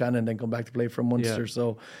Gary Owen or Shannon, then come back to play for Munster.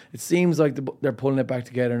 So it seems like they're pulling it back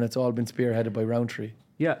together, and it's all been spearheaded by Rowntree.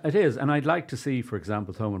 Yeah, it is. And I'd like to see, for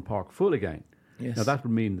example, Thomond Park full again. Yes. Now that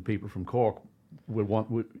would mean the people from Cork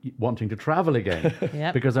will wanting to travel again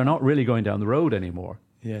because they're not really going down the road anymore.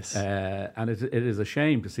 Yes. And it is a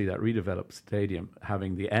shame to see that redeveloped stadium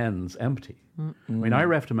having the ends empty. I mean, I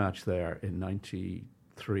reffed a match there in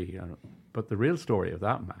 93, but the real story of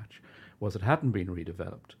that match was it hadn't been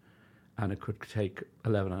redeveloped and it could take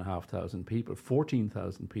 11,500 people,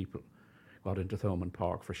 14,000 people got into Thomond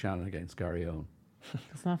Park for Shannon against Gary Owen.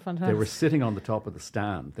 That's not fantastic. They were sitting on the top of the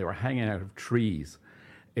stand. They were hanging out of trees.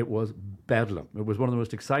 It was bedlam. It was one of the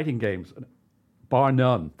most exciting games, bar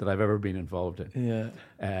none, that I've ever been involved in.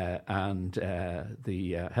 And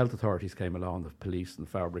the health authorities came along, the police and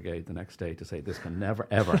the fire brigade the next day to say this can never,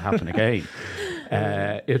 ever happen again.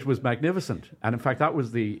 It was magnificent. And in fact, that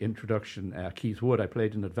was the introduction. Keith Wood, I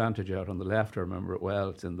played an advantage out on the left. I remember it well.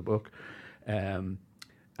 It's in the book. And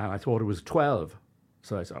I thought it was 12.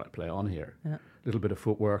 So I thought I'd play on here. Yeah. little bit of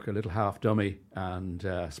footwork, a little half dummy, and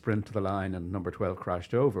sprint to the line, and number 12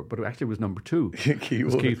 crashed over. But it actually was number 2. It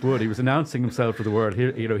was Keith Wood. He was announcing himself to the world.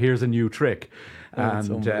 Here, here's a new trick,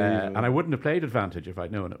 and I wouldn't have played advantage if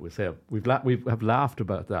I'd known it was him. We have laughed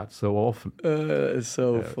about that so often. It's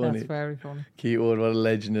so funny. That's very funny. Keith Wood, what a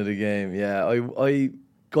legend of the game. Yeah, I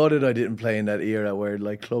gutted I didn't play in that era where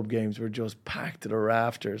like club games were just packed to the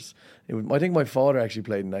rafters. I think my father actually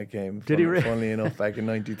played in that game. Did he really? Funnily enough, back in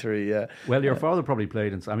 '93. Yeah. Well, your father probably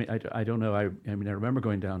played in. I mean, I don't know. I mean, I remember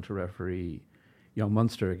going down to referee Young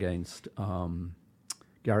Munster against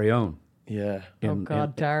Garryowen. Yeah.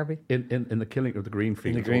 Derby. In the killing of the green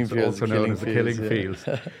fields. In the green fields, also known as the killing fields.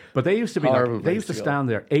 But they used to be they used to stand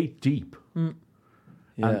there 8 deep. Yeah.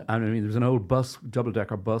 And I mean, there was an old bus,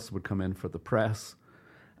 double-decker bus would come in for the press.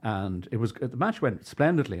 And the match went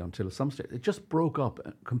splendidly until at some stage it just broke up.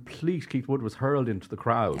 Complete Keith Wood was hurled into the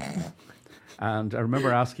crowd. And I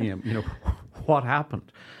remember asking him, what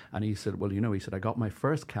happened? And he said, well, he said, I got my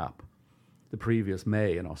first cap the previous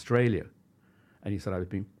May in Australia. And he said, I was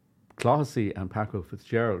being Clohessy and Paco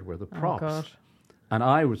Fitzgerald were the props. God. And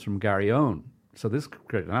I was from Garryowen. So this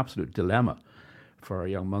created an absolute dilemma for a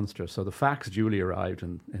young Munster. So the fax duly arrived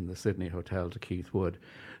in the Sydney hotel to Keith Wood.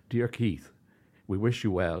 Dear Keith, we wish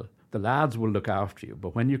you well. The lads will look after you,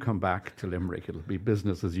 but when you come back to Limerick, it'll be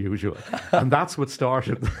business as usual. And that's what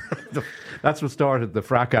started. The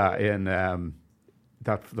fracas in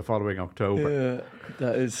the following October. Yeah,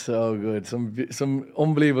 that is so good. Some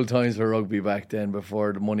unbelievable times for rugby back then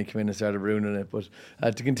before the money came in and started ruining it. But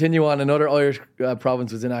to continue on, another Irish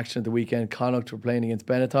province was in action at the weekend. Connacht were playing against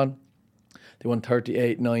Benetton. They won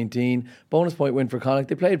 38-19. Bonus point win for Connacht.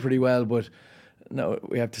 They played pretty well, but no,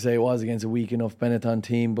 we have to say it was against a weak enough Benetton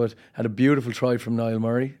team, but had a beautiful try from Niall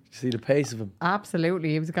Murray. Did you see the pace of him? Absolutely.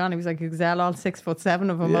 He was gone. He was like Gazelle, all 6'7"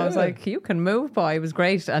 of him. Yeah. I was like, you can move, boy. It was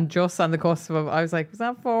great. And just on the cusp of, I was like, was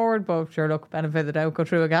that forward? But sure, look, benefit of the doubt, go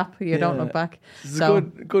through a gap. You don't look back. It's a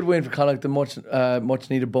good win for Connacht, a much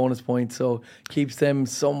needed bonus point. So keeps them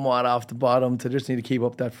somewhat off the bottom. To just need to keep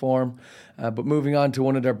up that form. But moving on to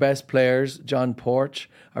one of their best players, John Porch,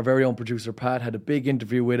 our very own producer Pat had a big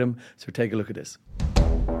interview with him. So take a look at this.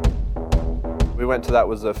 We went to that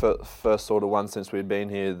was the first sort of one since we'd been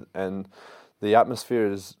here, and the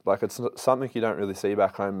atmosphere is like it's something you don't really see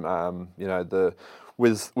back home.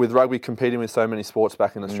 With rugby competing with so many sports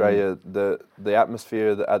back in Australia, the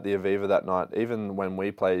atmosphere at the Aviva that night, even when we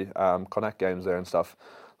play Connacht games there and stuff,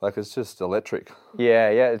 like it's just electric. Yeah,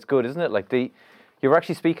 it's good, isn't it? Like you were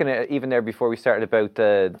actually speaking even there before we started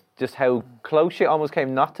about just how close you almost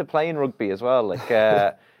came not to playing rugby as well.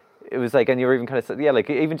 Like. It was like, and you were even kind of,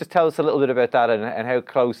 even just tell us a little bit about that and how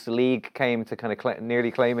close the league came to kind of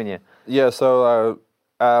nearly claiming you. Yeah, so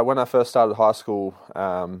when I first started high school,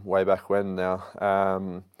 way back when now,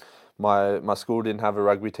 my school didn't have a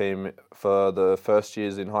rugby team for the first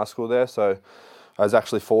years in high school there, so I was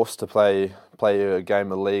actually forced to play a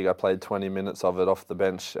game of league. I played 20 minutes of it off the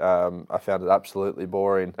bench. I found it absolutely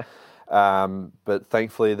boring. But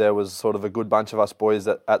thankfully there was sort of a good bunch of us boys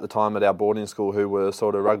at the time at our boarding school who were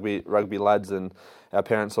sort of rugby lads, and our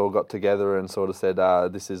parents all got together and sort of said,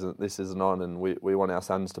 this isn't on, and we want our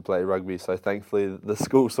sons to play rugby. So thankfully the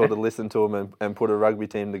school sort of listened to them and put a rugby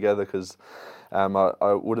team together, because I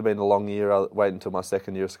would have been a long year waiting until my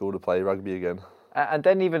second year of school to play rugby again. And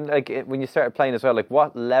then even like when you started playing as well, like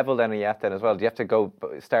what level then are you at then as well? Do you have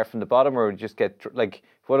to start from the bottom, or just get like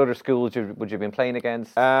what other schools would you have been playing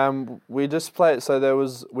against? We just played. So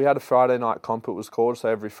we had a Friday night comp, it was called. So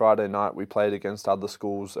every Friday night we played against other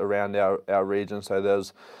schools around our region. So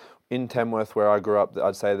there's in Tamworth where I grew up,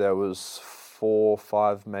 I'd say there was 4,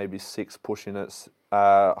 5, maybe 6 pushing it.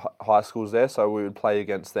 High schools there. So we would play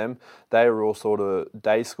against them. They were all sort of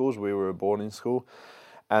day schools. We were a boarding school.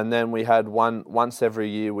 And then we had once every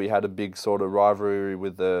year we had a big sort of rivalry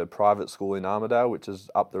with the private school in Armidale, which is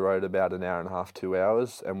up the road about an hour and a half, 2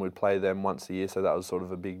 hours, and we'd play them once a year. So that was sort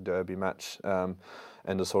of a big derby match, and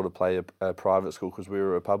to sort of play a private school because we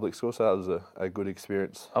were a public school. So that was a good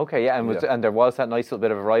experience. Okay, yeah, and there was that nice little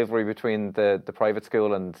bit of a rivalry between the private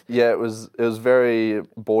school and it was very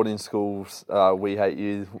boarding schools. We hate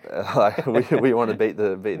you, like we want to beat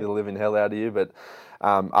the living hell out of you, but.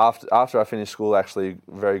 After I finished school, actually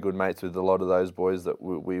very good mates with a lot of those boys that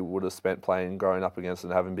we would have spent playing growing up against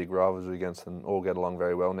and having big rivalries against, and all get along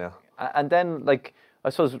very well now. And then, like, I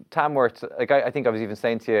suppose Tamworth, like I think I was even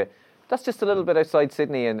saying to you, that's just a little bit outside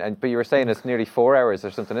Sydney, but you were saying it's nearly 4 hours or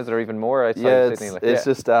something, is it, or even more outside Sydney? It's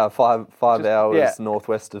just 5 hours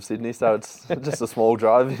northwest of Sydney, so it's just a small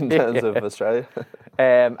drive in terms of Australia.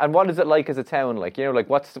 And what is it like as a town? Like, you know, like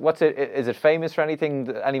what's it? Is it famous for anything?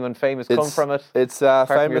 Anyone famous come from it? It's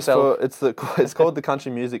famous for it's called the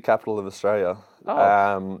country music capital of Australia.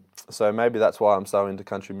 Oh. So maybe that's why I'm so into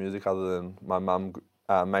country music. Other than my mum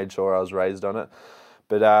made sure I was raised on it.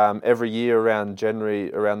 But every year around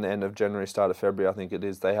January, around the end of January, start of February, I think it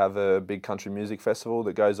is, they have a big country music festival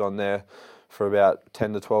that goes on there for about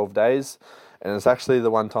 10 to 12 days. And it's actually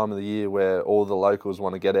the one time of the year where all the locals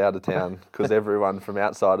want to get out of town because everyone from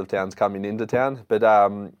outside of town's coming into town. But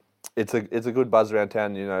it's a good buzz around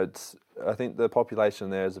town. You know, I think the population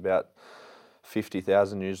there is about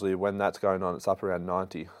 50,000 usually. When that's going on, it's up around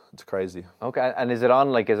 90. It's crazy. Okay, and is it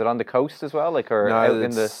on the coast as well, like, or no, out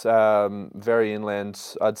in it's the? Very inland.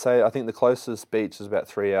 I think the closest beach is about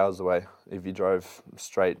 3 hours away if you drove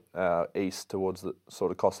straight east towards the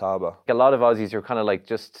sort of Coss Harbour. A lot of Aussies are kind of like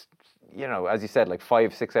just, you know, as you said, like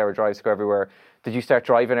 5-6 hour drives to go everywhere. Did you start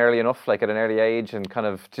driving early enough, like at an early age, and kind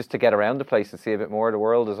of just to get around the place and see a bit more of the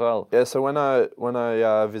world as well? Yeah, so when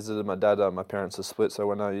I visited my dad, my parents are split, so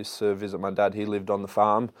when I used to visit my dad, he lived on the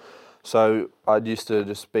farm. So I used to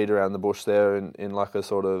just beat around the bush there in like a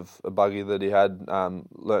sort of a buggy that he had,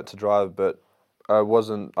 learnt to drive, but I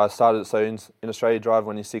started, so in Australia you drive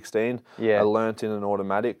when you're 16. Yeah. I learnt in an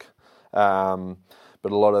automatic.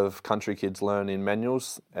 But a lot of country kids learn in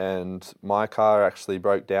manuals, and my car actually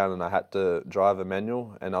broke down and I had to drive a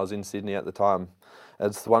manual, and I was in Sydney at the time.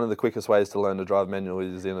 It's one of the quickest ways to learn to drive manual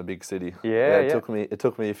is in a big city. It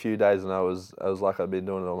took me a few days, and I was like I'd been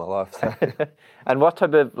doing it all my life. So. And what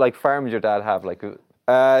type of like farm did your dad have? Like,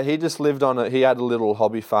 he just lived on it. He had a little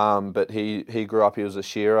hobby farm, but he grew up. He was a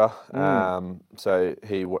shearer, so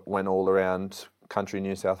he went all around country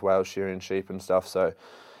New South Wales shearing sheep and stuff. So.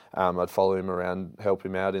 I'd follow him around, help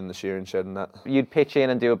him out in the shearing shed and that. You'd pitch in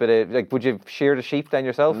and do a bit of, like, would you shear the sheep then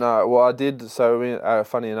yourself? No, well, I did. So,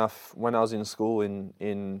 funny enough, when I was in school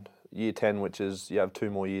in year 10, which is, you have 2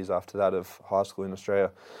 more years after that of high school in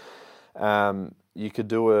Australia, you could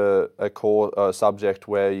do a subject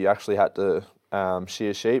where you actually had to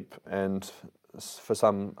shear sheep, and for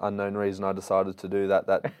some unknown reason, I decided to do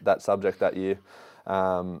that subject that year.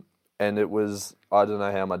 And it was, I don't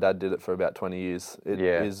know how my dad did it for about 20 years. It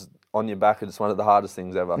is on your back, it's one of the hardest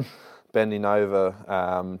things ever. Bending over,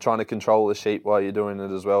 trying to control the sheep while you're doing it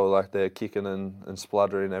as well, like they're kicking and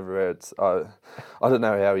spluttering everywhere. I don't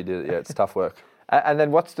know how he did it, it's tough work. And then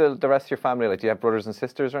what's the rest of your family like? Do you have brothers and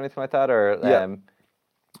sisters or anything like that? Or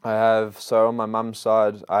I have, so on my mum's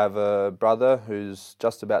side, I have a brother who's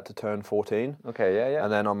just about to turn 14. Okay, yeah.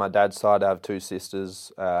 And then on my dad's side, I have 2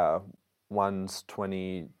 sisters. One's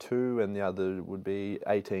 22 and the other would be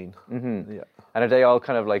 18. Mm-hmm. Yeah. And are they all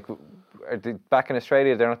kind of like, are they back in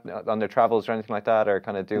Australia? They're not on their travels or anything like that, or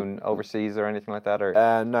kind of doing overseas or anything like that?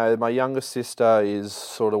 Or no, my youngest sister is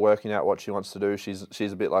sort of working out what she wants to do.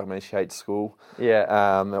 She's a bit like me. She hates school,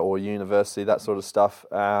 or university, that sort of stuff.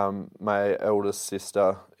 My eldest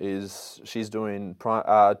sister she's doing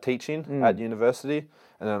teaching at university,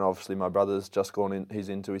 and then obviously my brother's just gone in. He's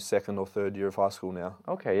into his 2nd or 3rd year of high school now.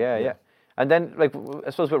 Okay, yeah. And then, like, I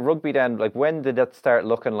suppose with rugby then, like, when did that start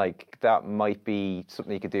looking like that might be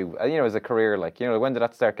something you could do, you know, as a career? Like, you know, when did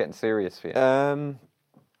that start getting serious for you?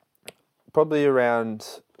 Probably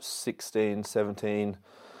around 16, 17,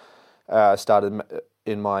 started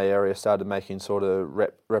in my area, started making sort of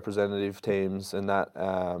representative teams and that.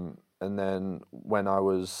 And then when I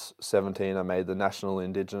was 17, I made the national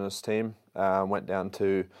Indigenous team. Went down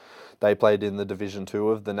to, they played in the Division 2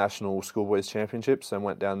 of the National Schoolboys Championships, and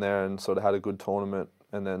went down there and sort of had a good tournament.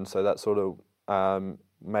 And then so that sort of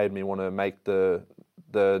made me want to make the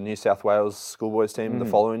New South Wales Schoolboys team the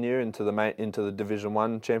following year into the Division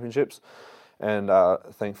 1 Championships. And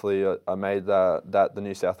thankfully I made the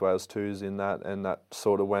New South Wales 2s in that, and that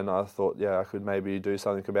sort of when I thought, I could maybe do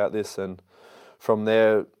something about this. And from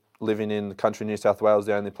there, living in country New South Wales,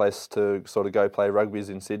 the only place to sort of go play rugby is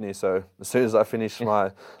in Sydney. So as soon as I finished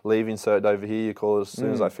my leaving cert over here, you call it, as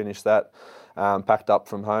soon as I finished that, packed up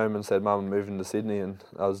from home and said, Mum, I'm moving to Sydney, and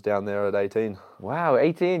I was down there at 18. Wow,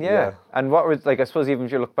 18, yeah. And what was, like, I suppose even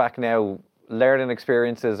if you look back now, learning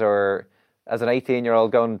experiences, or as an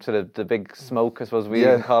 18-year-old going to the big smoke, I suppose we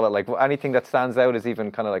even call it, like, anything that stands out is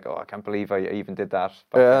even kind of like, I can't believe I even did that.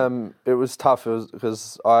 It was tough. It was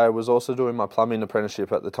because I was also doing my plumbing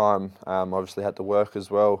apprenticeship at the time. Obviously had to work as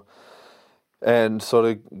well, and sort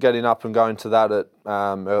of getting up and going to that at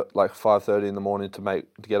like 5:30 in the morning to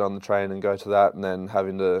get on the train and go to that, and then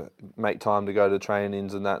having to make time to go to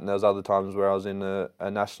trainings and that. And there was other times where I was in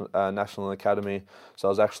a national academy, so I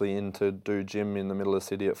was actually in to do gym in the middle of the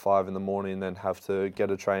city at 5 in the morning, and then have to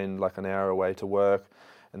get a train like an hour away to work,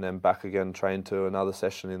 and then back again, train to another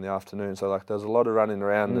session in the afternoon. So like there's a lot of running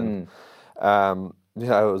around, and it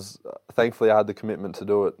was thankfully I had the commitment to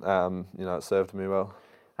do it. It served me well.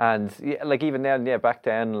 And like even then, back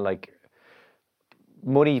then, like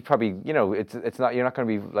money probably, it's not, you're not going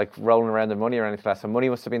to be like rolling around in money or anything like that. So money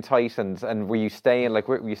must have been tight. And were you staying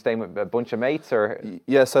with a bunch of mates or?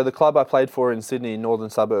 Yeah, so the club I played for in Sydney, Northern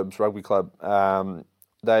Suburbs Rugby Club,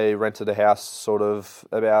 they rented a house sort of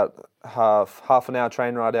about half an hour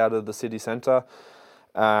train ride out of the city centre.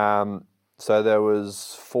 So there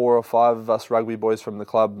was 4 or 5 of us rugby boys from the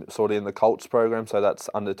club, sort of in the Colts program. So that's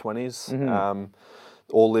under 20s,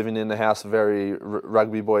 all living in the house, very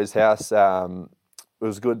rugby boys' house. It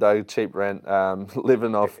was good though, cheap rent,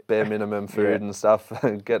 living off bare minimum food and stuff,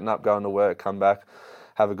 getting up, going to work, come back,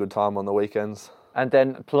 have a good time on the weekends. And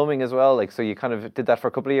then plumbing as well, like, so you kind of did that for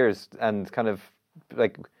a couple of years and kind of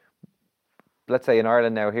like, let's say in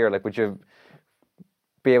Ireland now here, like would you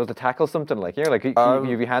be able to tackle something like here? Like you'd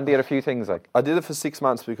be handy at a few things like? I did it for 6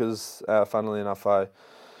 months because funnily enough I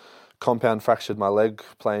compound fractured my leg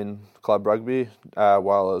playing club rugby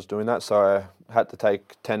while I was doing that, so I had to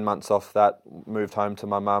take 10 months off that, moved home to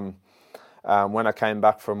my mum. When I came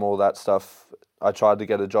back from all that stuff, I tried to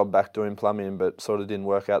get a job back doing plumbing, but sort of didn't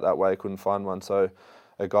work out that way, couldn't find one. So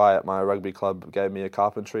a guy at my rugby club gave me a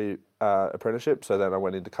carpentry apprenticeship, so then I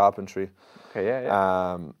went into carpentry. Okay,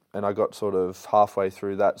 and I got sort of halfway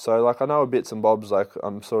through that. So like I know bits and bobs, like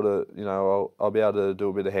I'm sort of, I'll be able to do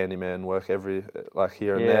a bit of handyman work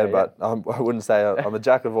here and there, but I wouldn't say I'm a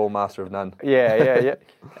jack of all, master of none. Yeah.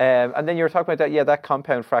 And then you were talking about that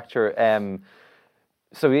compound fracture.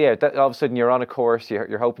 So all of a sudden you're on a course,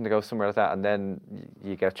 you're hoping to go somewhere like that, and then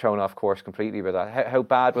you get thrown off course completely with that. How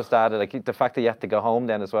bad was that? Like the fact that you had to go home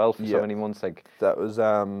then as well for so many months, like that was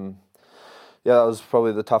that was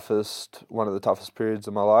probably one of the toughest periods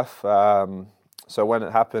of my life. So when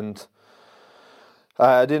it happened,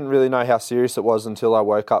 I didn't really know how serious it was until I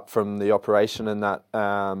woke up from the operation and that.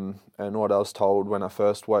 And what I was told when I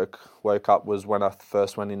first woke up was when I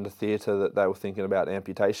first went into theatre that they were thinking about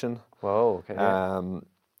amputation. Whoa, okay.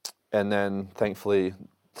 And then thankfully,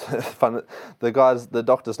 the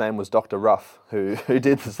doctor's name was Dr. Ruff, who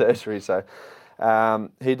did the surgery. So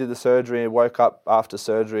he did the surgery, woke up after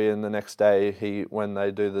surgery, and the next day, when they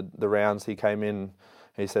do the rounds, he came in.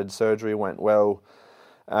 He said surgery went well,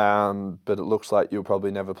 but it looks like you'll probably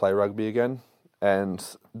never play rugby again. And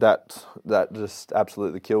that just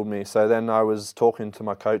absolutely killed me. So then I was talking to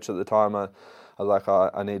my coach at the time. I was like,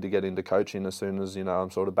 I need to get into coaching as soon as I'm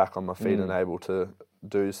sort of back on my feet and able to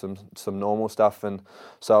do some normal stuff. And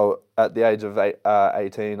so at the age of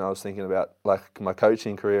 18, I was thinking about like my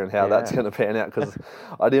coaching career and how that's going to pan out, because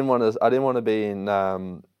I didn't want to be in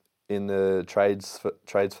the trades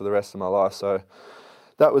for the rest of my life. So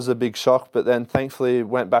that was a big shock, but then thankfully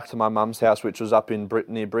went back to my mum's house, which was up in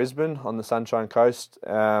near Brisbane on the Sunshine Coast.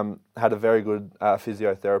 Had a very good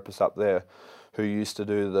physiotherapist up there who used to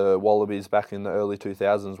do the Wallabies back in the early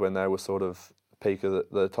 2000s when they were sort of peak of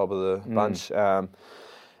the top of the bunch.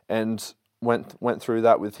 And went through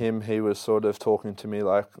that with him. He was sort of talking to me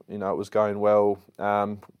like, it was going well.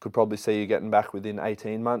 Could probably see you getting back within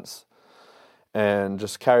 18 months. And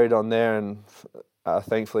just carried on there, and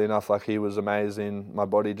thankfully enough, like he was amazing. My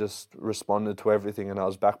body just responded to everything, and I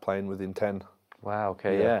was back playing within 10. Wow.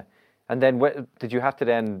 Okay. Yeah. And then did you have to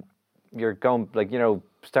then? You're going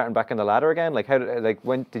starting back in the ladder again. Like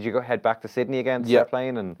when did you head back to Sydney again to start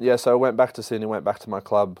playing? And so I went back to Sydney. Went back to my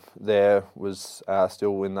club. There was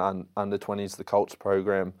still in the under 20s, the Colts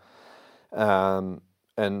program,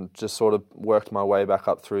 and just sort of worked my way back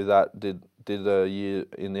up through that. Did a year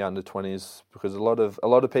in the under 20s, because a lot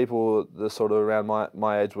of people the sort of around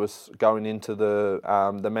my age was going into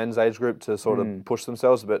the men's age group to sort of push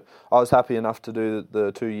themselves, but I was happy enough to do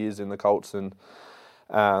the 2 years in the Colts and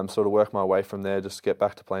sort of work my way from there, just get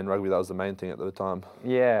back to playing rugby. That was the main thing at the time.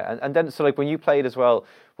 Yeah, and then so like when you played as well,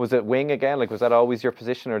 was it wing again? Like was that always your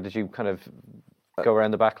position, or did you kind of go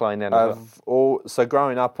around the back line then? So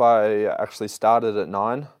growing up, I actually started at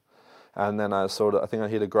 9. And then I think I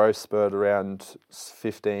hit a growth spurt around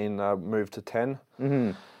 15. I moved to 10.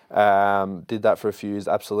 Did that for a few years.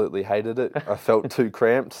 Absolutely hated it. I felt too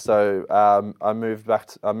cramped. So I moved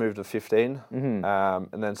to 15.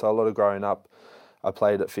 And then so a lot of growing up, I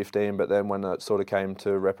played at 15. But then when it sort of came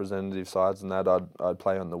to representative sides and that, I'd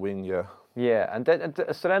play on the wing. Yeah. Yeah, and then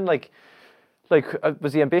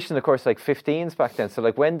was the ambition, of course, like 15s back then? So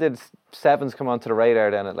like when did 7s come onto the radar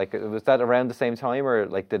then? Like was that around the same time, or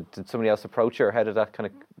like did somebody else approach you, or how did that kind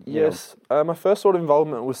of? Yes, my first sort of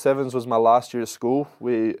involvement with 7s was my last year of school.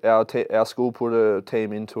 Our school put a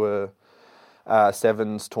team into a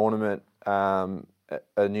 7s tournament,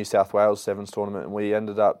 a New South Wales Sevens tournament, and we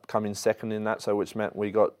ended up coming second in that, so which meant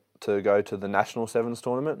we got to go to the National Sevens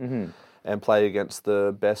tournament and play against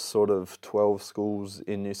the best sort of 12 schools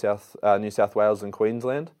in New South Wales and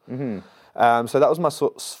Queensland. So that was my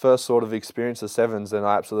first sort of experience of sevens, and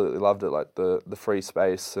I absolutely loved it, like the free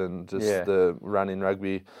space and just the running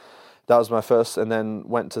rugby. That was my first, and then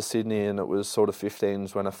went to Sydney, and it was sort of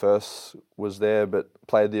 15s when I first was there, but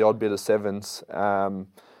played the odd bit of sevens, and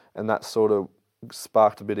that sort of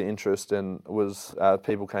sparked a bit of interest, and was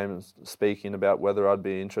people came speaking about whether I'd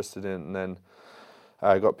be interested in it, and then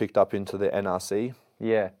I got picked up into the NRC,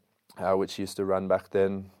 which used to run back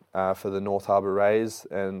then for the North Harbour Rays,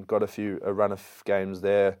 and got a run of games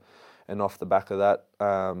there, and off the back of that,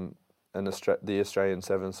 and the Australian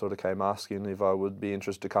Sevens sort of came asking if I would be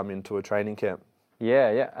interested to come into a training camp.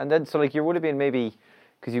 Yeah. And then, so like you would have been maybe,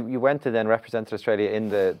 because you went to then represent Australia in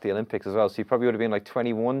the Olympics as well, so you probably would have been like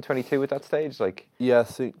 21, 22 at that stage? Like, yeah, I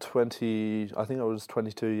think I was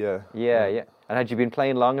 22, Yeah. And had you been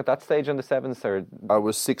playing long at that stage on the sevens? Or? I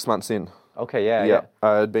was 6 months in. Okay, yeah.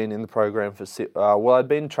 I had been in the program for I'd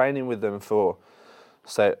been training with them for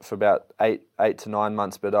about eight to 9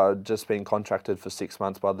 months, but I'd just been contracted for 6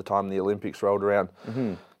 months by the time the Olympics rolled around.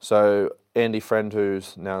 So Andy Friend,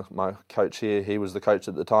 who's now my coach here, he was the coach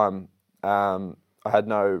at the time. I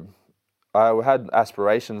had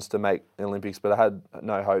aspirations to make the Olympics, but I had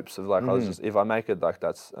no hopes of I was just, if I make it, like,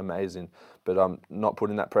 that's amazing. But I'm not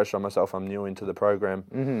putting that pressure on myself. I'm new into the program.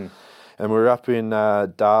 And we were up in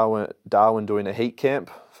Darwin doing a heat camp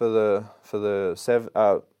for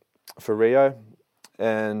Rio,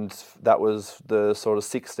 and that was the sort of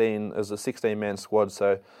 16 as a 16-man squad.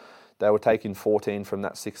 So they were taking 14 from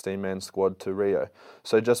that 16-man squad to Rio.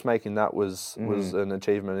 So just making that was an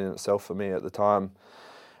achievement in itself for me at the time.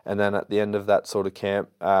 And then at the end of that sort of camp,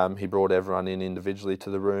 he brought everyone in individually to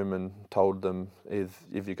the room and told them if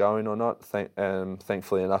you're going or not.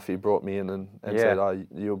 Thankfully enough, he brought me in and said, "Oh,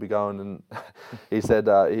 you'll be going." And he said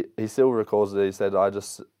he still recalls it. He said, "I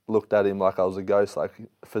just looked at him like I was a ghost, like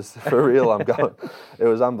for real, I'm going." It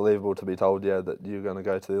was unbelievable to be told, that you're going to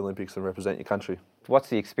go to the Olympics and represent your country. What's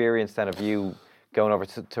the experience then of you going over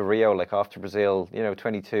to Rio, like after Brazil,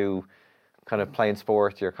 22, kind of playing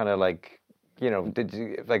sport, you're kind of like, did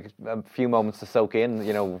you like a few moments to soak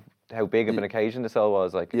in, how big of an occasion this all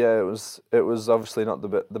was? Like, yeah, it was obviously not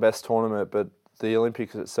the best tournament, but the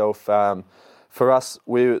Olympics itself, for us,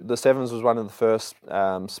 the sevens was one of the first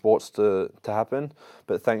sports to happen,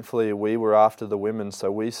 but thankfully we were after the women,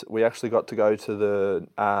 so we actually got to go to the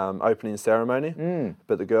opening ceremony,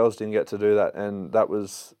 but the girls didn't get to do that, and that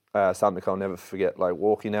was something I'll never forget. Like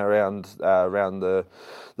walking around the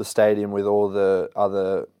stadium with all the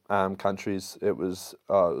other countries, it was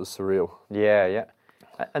surreal. Yeah.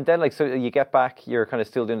 And then, like, so you get back, you're kind of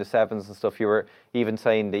still doing the sevens and stuff. You were even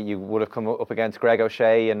saying that you would have come up against Greg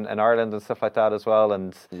O'Shea and Ireland and stuff like that as well.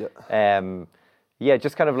 And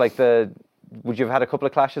just kind of like would you have had a couple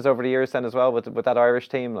of clashes over the years then as well with that Irish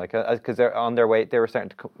team? Like, because they're on their way, they were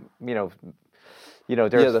starting to,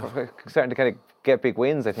 they're starting to kind of get big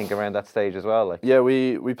wins, I think, around that stage as well. Like,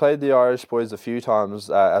 we played the Irish boys a few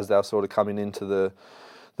times as they were sort of coming into the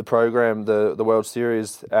program, the World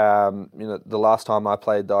Series. The last time I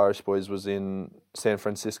played the Irish boys was in San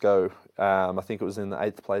Francisco. I think it was in the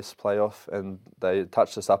 8th place playoff, and they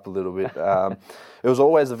touched us up a little bit. It was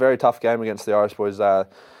always a very tough game against the Irish boys.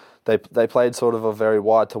 They played sort of a very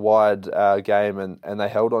wide game, and they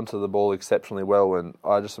held onto the ball exceptionally well. And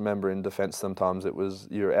I just remember in defence sometimes it was,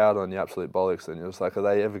 you're out on your absolute bollocks, and you're just like, are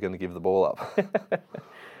they ever going to give the ball up?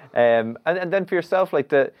 And then for yourself,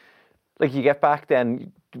 like you get back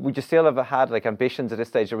then, would you still have had like ambitions at this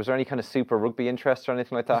stage, or was there any kind of super rugby interest or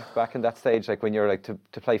anything like that back in that stage, like when you were like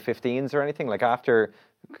to play 15s or anything, like after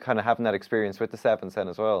kind of having that experience with the sevens then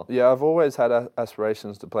as well? Yeah, I've always had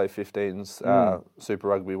aspirations to play 15s, super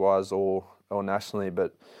rugby wise or nationally,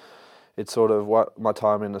 but it's sort of what my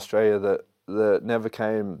time in Australia that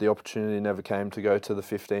the opportunity never came to go to the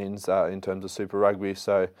 15s in terms of super rugby.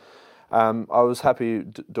 So I was happy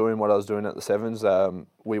doing what I was doing at the sevens.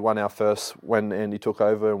 We won our first, when Andy took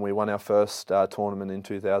over, and we won our first tournament in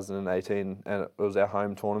 2018, and it was our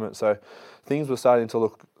home tournament. So things were starting to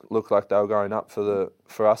look like they were going up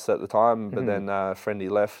for us at the time. But then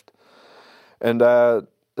Friendy left, and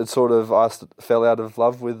it sort of, I fell out of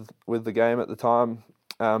love with the game at the time.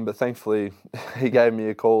 But thankfully, he gave me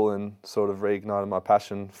a call and sort of reignited my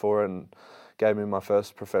passion for it, and gave me my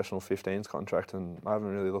first professional 15s contract, and I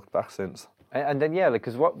haven't really looked back since. And then,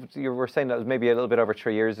 because what you were saying, that was maybe a little bit over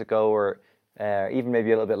 3 years ago, or even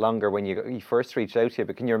maybe a little bit longer when you first reached out to you.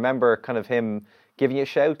 But can you remember kind of him giving you a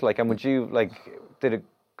shout? Like, and would you, like, did it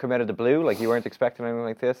come out of the blue? Like you weren't expecting anything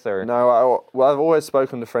like this, or No, I've always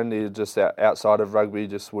spoken to Friendly just outside of rugby.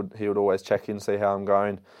 He would always check in, see how I'm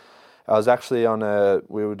going. I was actually I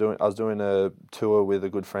was doing a tour with a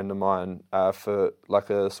good friend of mine for like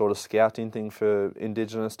a sort of scouting thing for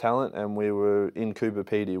Indigenous talent, and we were in Coober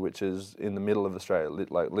Pedy, which is in the middle of Australia,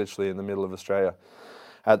 like literally in the middle of Australia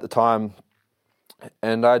at the time.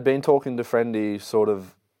 And I'd been talking to Friendly sort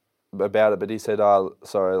of about it, but he said,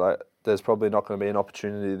 sorry, like there's probably not going to be an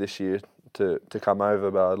opportunity this year to come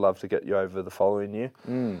over, but I'd love to get you over the following year,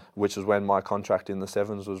 which is when my contract in the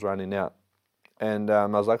Sevens was running out. And I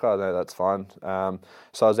was like, oh, no, that's fine.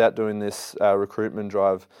 So I was out doing this recruitment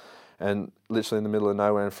drive, and literally in the middle of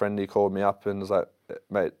nowhere, and Friendly called me up and was like,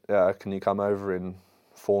 mate, can you come over in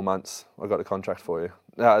 4 months? I got a contract for you.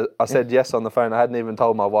 I said yes on the phone. I hadn't even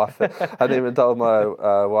told my wife. I hadn't even told my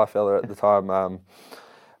wife Ella at the time. And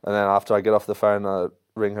then after I get off the phone, I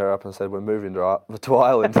ring her up and said, we're moving to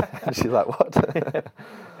Ireland. And she's like, what?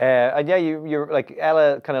 And yeah, you're like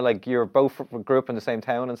Ella, kind of like you're both grew up in the same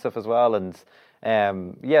town and stuff as well, and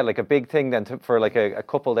yeah, like a big thing then for like a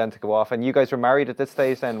couple then to go off. And you guys were married at this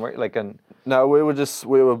stage then, No, we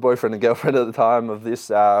were boyfriend and girlfriend at the time of this.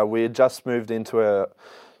 We had just moved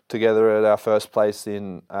together at our first place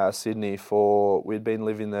in Sydney. We'd been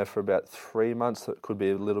living there for about 3 months. It could be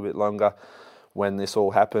a little bit longer when this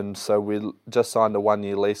all happened. So we just signed a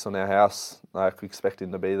 1-year lease on our house, like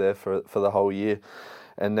expecting to be there for the whole year.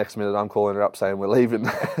 And next minute I'm calling her up saying we're leaving.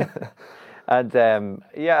 And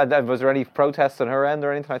and was there any protests on her end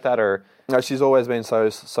or anything like that, or? No, she's always been so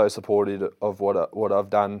supportive of what I've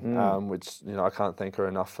done, which I can't thank her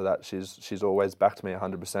enough for that. She's always backed me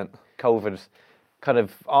 100%. COVID kind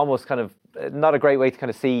of not a great way to kind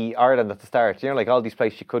of see Ireland at the start. Like all these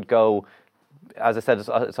places you could go. As I said,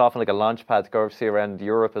 it's often like a launch pad to go see around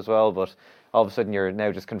Europe as well, but all of a sudden you're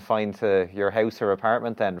now just confined to your house or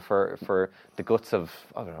apartment then for the guts of,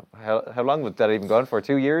 I don't know, how long was that even gone for?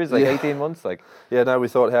 2 years, 18 months? Yeah, no, we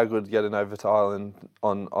thought how good getting over to Ireland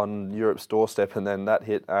on Europe's doorstep, and then that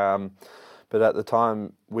hit. But at the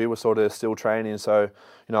time we were sort of still training, so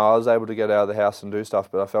I was able to get out of the house and do stuff,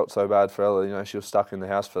 but I felt so bad for Ella. She was stuck in the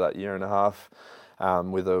house for that year and a half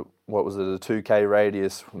with a 2K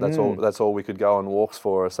radius. That's all we could go on walks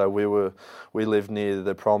for. So we lived near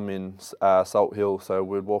the prom in Salt Hill, so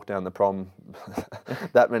we'd walk down the prom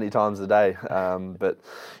that many times a day. But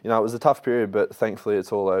it was a tough period, but thankfully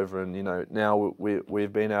it's all over, and now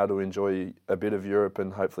we've been able to enjoy a bit of Europe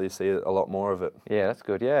and hopefully see a lot more of it. Yeah, that's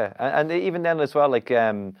good. Yeah, and even then as well, like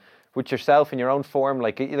with yourself in your own form,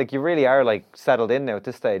 like you really are like settled in now at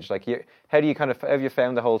this stage. Like, how have you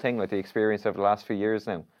found the whole thing, like the experience over the last few years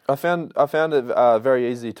now? I found it very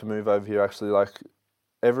easy to move over here. Actually, like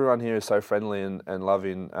everyone here is so friendly and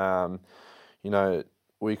loving.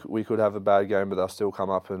 We could have a bad game, but they'll still come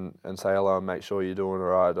up and say hello and make sure you're doing all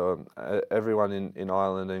right. Or everyone in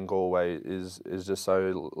Ireland and Galway is just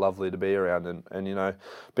so lovely to be around, and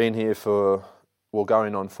being here for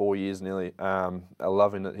going on 4 years nearly. I'm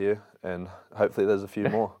loving it here, and hopefully there's a few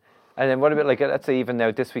more. And then what about, like, let's say even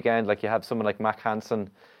now this weekend, like you have someone like Mac Hansen,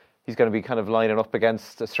 he's going to be kind of lining up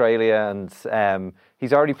against Australia, and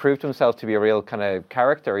he's already proved himself to be a real kind of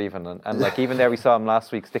character even. And like even there we saw him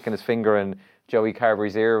last week sticking his finger in Joey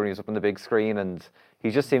Carberry's ear when he was up on the big screen, and he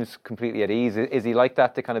just seems completely at ease. Is he like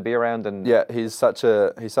that to kind of be around? And yeah, he's such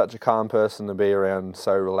a calm person to be around,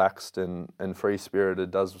 so relaxed and free-spirited,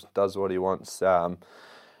 does what he wants.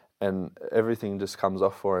 And everything just comes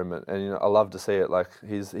off for him, and I love to see it. Like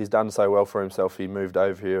he's done so well for himself. He moved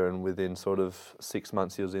over here, and within sort of 6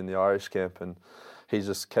 months, he was in the Irish camp, and he's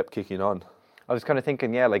just kept kicking on. I was kind of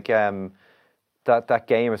thinking, like that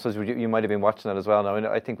game. I suppose you might have been watching that as well.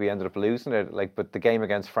 Now I think we ended up losing it, but the game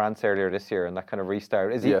against France earlier this year and that kind of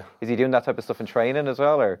restart. Is he doing that type of stuff in training as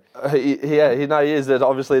well, or? He is. That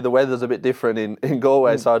obviously the weather's a bit different in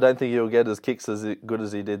Galway, so I don't think he'll get his kicks as good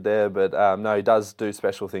as he did there. But no, he does do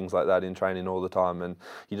special things like that in training all the time, and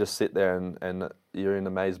you just sit there and you're in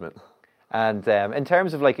amazement. And in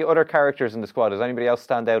terms of like other characters in the squad, does anybody else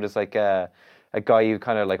stand out as like a guy you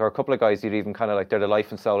kind of like, or a couple of guys you'd even kind of like, they're the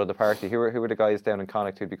life and soul of the party? Who are the guys down in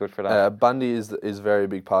Connacht who'd be good for that? Bundy is a very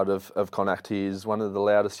big part of Connacht. He's one of the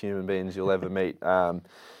loudest human beings you'll ever meet.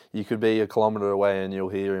 You could be a kilometre away and you'll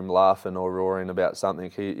hear him laughing or roaring about something.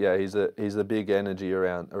 He's a big energy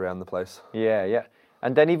around the place. Yeah.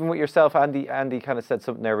 And then even with yourself, Andy kind of said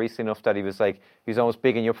something there recently enough that he was almost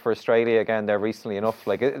bigging you up for Australia again there recently enough.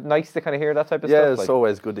 Like, it's nice to kind of hear that type of stuff. Yeah, it's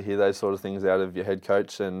always good to hear those sort of things out of your head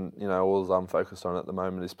coach. And all I'm focused on at the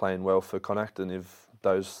moment is playing well for Connacht. And if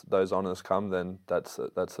those honours come, then that's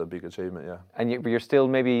a big achievement. Yeah. And you're still,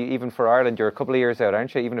 maybe even for Ireland, you're a couple of years out,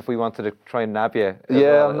 aren't you? Even if we wanted to try and nab you.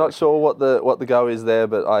 Yeah, I'm not sure what the go is there,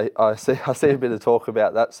 but I see a bit of talk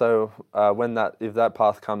about that. So if that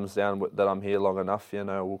path comes down that I'm here long enough,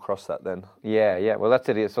 we'll cross that then. Yeah. Well, that's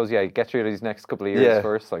it. I suppose, get through these next couple of years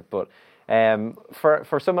first, But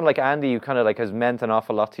for someone like Andy, who kind of has meant an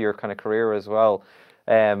awful lot to your kind of career as well.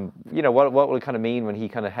 What will it kind of mean when he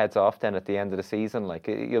kind of heads off then at the end of the season?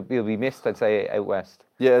 He'll be missed, I'd say, out west.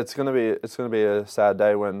 Yeah, it's gonna be a sad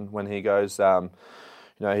day when he goes.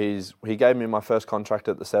 He gave me my first contract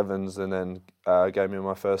at the Sevens, and then gave me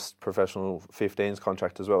my first professional 15s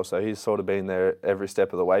contract as well. So he's sort of been there every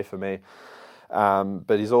step of the way for me.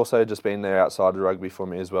 But he's also just been there outside of rugby for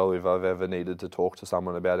me as well. If I've ever needed to talk to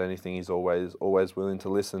someone about anything, he's always willing to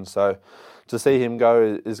listen. So to see him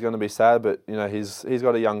go is going to be sad. But he's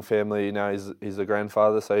got a young family. He's a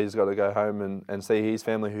grandfather, so he's got to go home and see his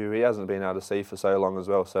family, who he hasn't been able to see for so long as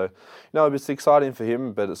well. So it's exciting for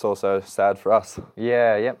him, but it's also sad for us.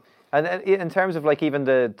 Yeah. And in terms of even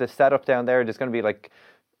the setup down there, there's going to be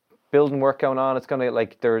building work going on. It's going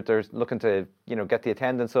to they're looking to get the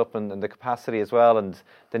attendance up and the capacity as well, and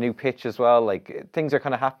the new pitch as well. Things are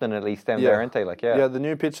kind of happening at least down there, aren't they? Yeah, the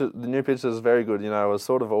new pitch is very good. I was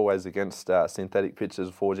sort of always against synthetic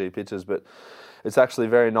pitches, 4G pitches, but it's actually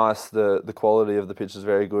very nice. The quality of the pitch is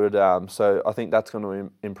very good. So I think that's going to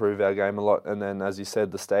improve our game a lot. And then, as you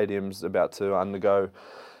said, the stadium's about to undergo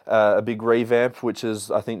a big revamp, which is,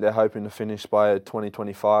 I think they're hoping to finish by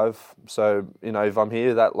 2025. So, if I'm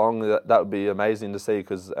here that long, that would be amazing to see,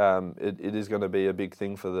 because it is going to be a big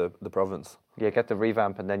thing for the province. Yeah, get the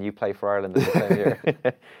revamp and then you play for Ireland in the same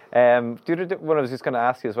year. What I was just going to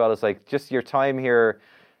ask you as well is just your time here.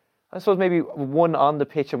 I suppose maybe one on the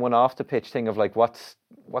pitch and one off the pitch thing of what's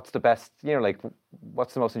the best,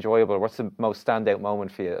 what's the most enjoyable, what's the most standout moment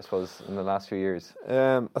for you, I suppose, in the last few years?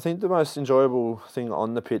 I think the most enjoyable thing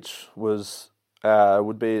on the pitch would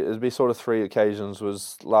be sort of three occasions.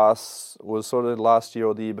 Was sort of last year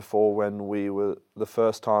or the year before, when we were the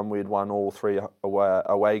first time we'd won all three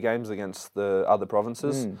away games against the other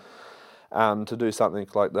provinces. To do something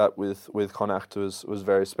like that with Connacht was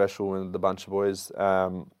very special, and the bunch of boys.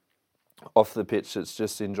 Off the pitch, it's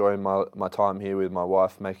just enjoying my time here with my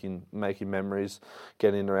wife, making memories,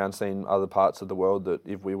 getting around, seeing other parts of the world that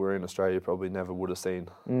if we were in Australia probably never would have seen.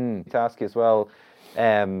 To ask you as well,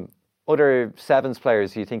 other Sevens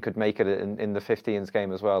players you think could make it in the 15s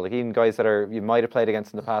game as well, even guys that you might have played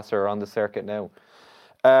against in the past or are on the circuit now?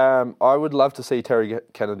 I would love to see Terry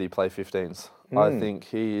Kennedy play 15s. I think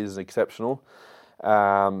he is exceptional.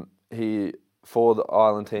 For the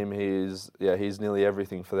Ireland team, he's nearly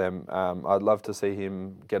everything for them. I'd love to see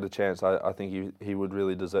him get a chance. I think he would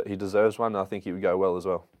really deserves one. I think he would go well as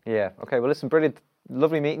well. Yeah. Okay. Well, listen, brilliant,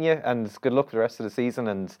 lovely meeting you, and good luck for the rest of the season,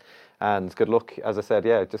 and good luck. As I said,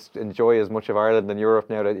 just enjoy as much of Ireland and Europe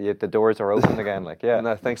now that the doors are open again.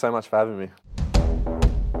 No, thanks so much for having me.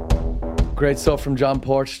 Great stuff from John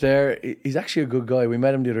Porch there. He's actually a good guy. We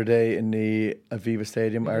met him the other day in the Aviva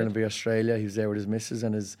Stadium, Ireland v Australia. He was there with his missus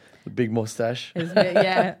and his big moustache.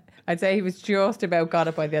 Yeah, I'd say he was just about got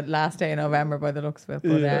it by the last day in November by the looks of it.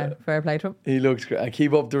 But fair play to him. He looks great.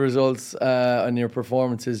 Keep up the results on your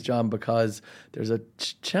performances, John, because there's a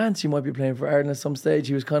chance you might be playing for Ireland at some stage.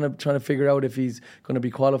 He was kind of trying to figure out if he's going to be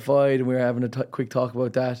qualified, and we were having a quick talk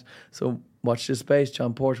about that. So watch this space.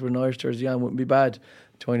 John Porch with an Irish jersey on wouldn't be bad.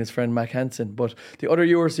 Join his friend Mac Hansen. But the other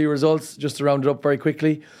URC results, just to round it up very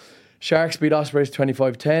quickly: Sharks beat Ospreys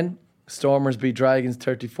 25-10. Stormers beat Dragons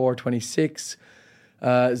 34-26.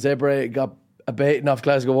 Zebra got a beating off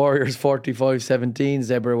Glasgow Warriors 45-17.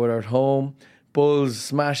 Zebra were at home. Bulls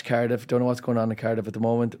smashed Cardiff. Don't know what's going on in Cardiff at the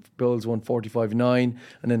moment. Bulls won 45-9.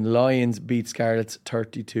 And then Lions beat Scarlets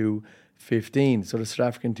 32-15. So the South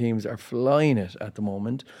African teams are flying it at the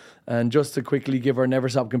moment. And just to quickly give our Never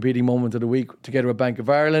Stop Competing moment of the week, together with Bank of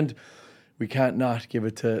Ireland, we can't not give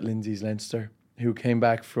it to Lindsay's Leinster, who came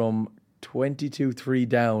back from 22-3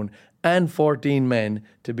 down and 14 men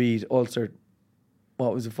to beat Ulster.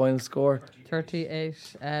 What was the final score?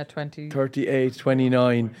 38-20.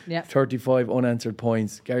 38-29. Yeah. 35 unanswered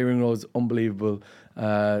points. Gary Ringrose, unbelievable.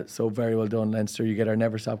 So very well done, Leinster. You get our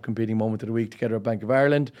Never Stop Competing moment of the week together at Bank of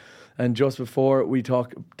Ireland. And just before we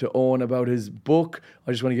talk to Owen about his book,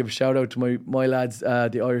 I just want to give a shout out to my lads,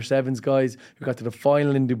 the Irish Sevens guys, who got to the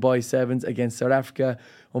final in Dubai Sevens against South Africa.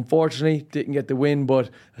 Unfortunately, didn't get the win, but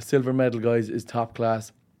a silver medal, guys, is top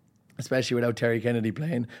class. Especially without Terry Kennedy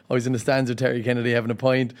playing. I was in the stands with Terry Kennedy having a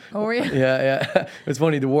pint. Oh, were you? Yeah. It's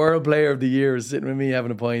funny, the World Player of the Year is sitting with me having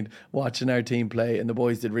a pint, watching our team play, and the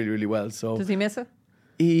boys did really, really well. So does he miss it?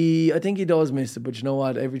 I think he does miss it, but you know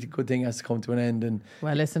what? Every good thing has to come to an end. And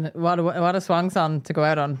well, listen, what a swan song to go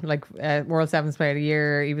out on. Like World Sevens Player of the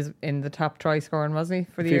Year, he was in the top try scoring, wasn't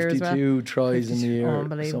he, for the year as well? 52 tries in the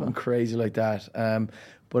year, something crazy like that.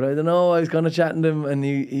 But I don't know, I was kind of chatting to him, and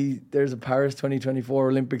he there's a Paris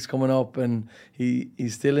 2024 Olympics coming up, and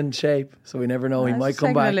he's still in shape, so we never know. He might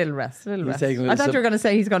come back. A little rest. I thought you were going to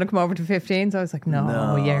say he's going to come over to 15, so I was like,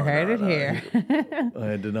 no, you heard it here.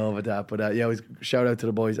 I don't know about that, but yeah, always shout out to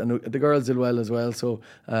the boys, and the girls did well as well. So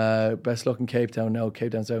best luck in Cape Town now.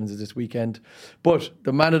 Cape Town Sevens is this weekend. But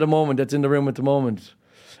the man of the moment that's in the room at the moment,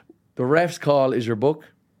 the ref's call is your book.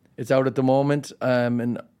 It's out at the moment,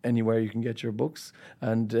 and anywhere you can get your books,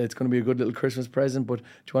 and it's going to be a good little Christmas present. But do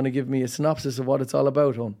you want to give me a synopsis of what it's all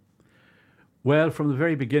about, Hon? Well, from the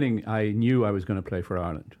very beginning, I knew I was going to play for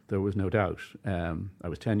Ireland. There was no doubt. I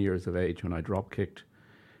was 10 years of age when I drop kicked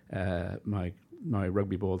my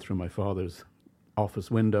rugby ball through my father's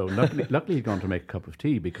office window. Luckily, he'd gone to make a cup of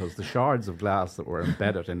tea, because the shards of glass that were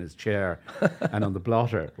embedded in his chair and on the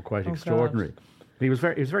blotter were quite extraordinary. God. He was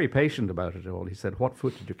very patient about it all. He said, "What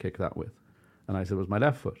foot did you kick that with?" And I said, "It was my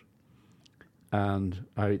left foot." And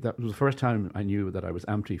that was the first time I knew that I was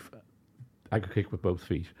I could kick with both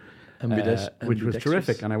feet, which was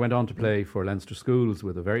terrific. And I went on to play for Leinster Schools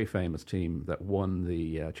with a very famous team that won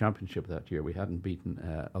the championship that year. We hadn't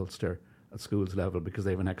beaten Ulster at schools level because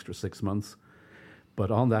they have an extra 6 months.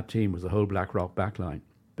 But on that team was the whole Blackrock backline: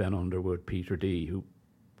 Ben Underwood, Peter D, who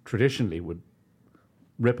traditionally would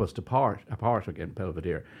rip us apart against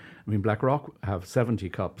Belvedere. I mean, Blackrock have 70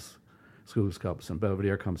 cups, schools cups, and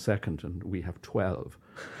Belvedere comes second, and we have 12.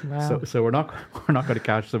 Wow. So we're not going to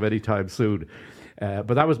catch them anytime soon.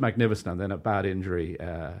 But that was magnificent. And then a bad injury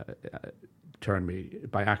turned me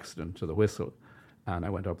by accident to the whistle, and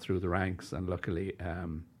I went up through the ranks, and luckily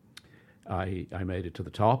I made it to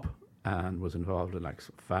the top and was involved in like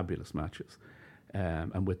some fabulous matches.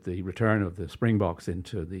 And with the return of the Springboks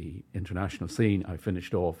into the international scene, I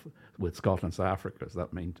finished off with Scotland, South Africa. So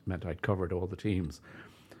that meant I'd covered all the teams.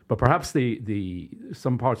 But perhaps the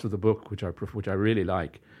some parts of the book which I really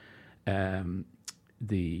like, there's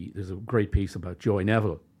a great piece about Joy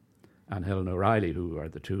Neville and Helen O'Reilly, who are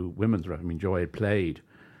the two women's referees. I mean, Joy had played,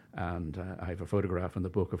 and I have a photograph in the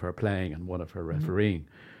book of her playing and one of her refereeing.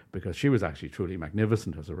 Because she was actually truly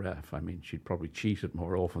magnificent as a ref. I mean, she'd probably cheated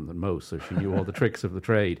more often than most, so she knew all the tricks of the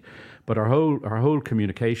trade. But our whole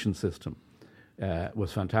communication system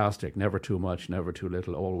was fantastic. Never too much, never too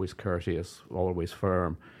little. Always courteous, always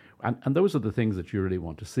firm, and those are the things that you really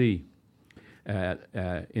want to see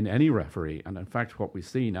in any referee. And in fact, what we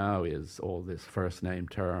see now is all this first name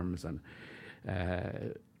terms and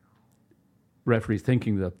referees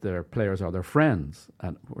thinking that their players are their friends,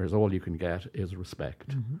 and whereas all you can get is respect.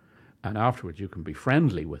 Mm-hmm. And afterwards you can be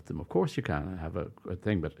friendly with them. Of course you can have a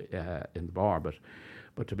thing, but in the bar.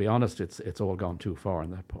 But to be honest, it's all gone too far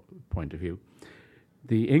in that point of view.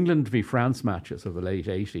 The England v France matches of the late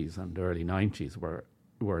 80s and early 90s were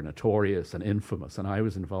notorious and infamous, and I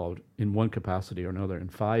was involved in one capacity or another in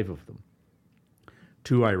 5 of them.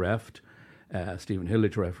 2 I refed. Stephen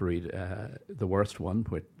Hillage refereed the worst one,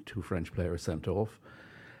 with 2 French players sent off,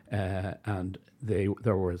 and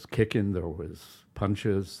there was kicking, there was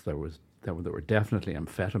punches, there were definitely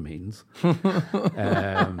amphetamines.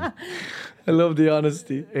 I love the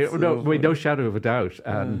honesty. No shadow of a doubt,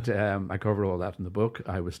 and I cover all that in the book.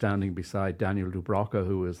 I was standing beside Daniel Dubravka,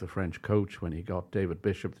 who was the French coach when he got David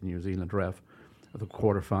Bishop, the New Zealand ref, at the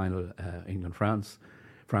quarter-final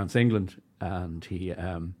France-England, and he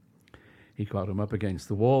got him up against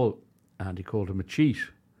the wall and he called him a cheat.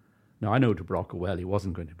 Now, I know Dubravka well, he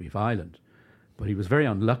wasn't going to be violent, but he was very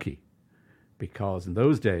unlucky, because in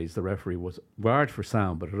those days the referee was wired for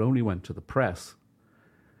sound, but it only went to the press,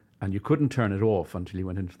 and you couldn't turn it off until you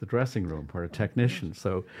went into the dressing room for a technician.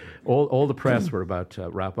 So all the press were about to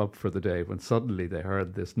wrap up for the day when suddenly they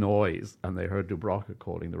heard this noise and they heard Dubravka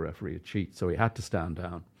calling the referee a cheat, so he had to stand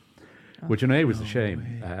down. Which in a way was a shame,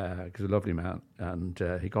 because he's a lovely man, and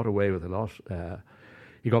he got away with a lot.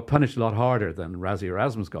 He got punished a lot harder than Razzie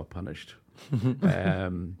Erasmus got punished.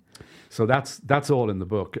 So that's all in the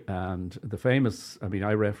book. And the famous, I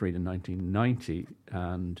refereed in 1990,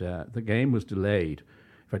 and the game was delayed.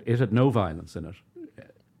 In fact, it had no violence in it.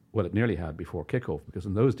 Well, it nearly had before kickoff, because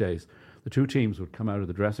in those days, the 2 teams would come out of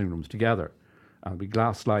the dressing rooms together, and there'd be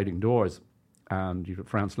glass sliding doors, and you'd have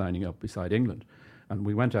France lining up beside England. And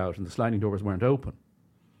we went out and the sliding doors weren't open.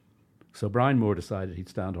 So Brian Moore decided he'd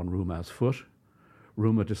stand on Ruma's foot.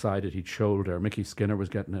 Ruma decided he'd shoulder. Mickey Skinner was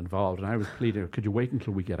getting involved. And I was pleading, could you wait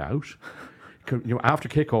until we get out? After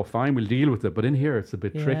kickoff, fine, we'll deal with it. But in here, it's a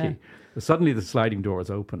bit tricky. Suddenly, the sliding doors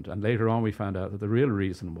opened, and later on, we found out that the real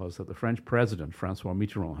reason was that the French president, Francois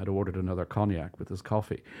Mitterrand, had ordered another cognac with his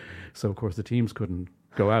coffee. So, of course, the teams couldn't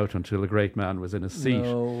go out until the great man was in his seat.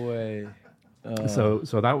 No way. So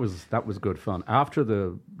that was good fun. After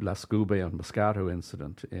the La Scube and Moscato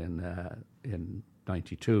incident in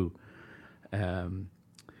 '92,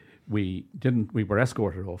 we were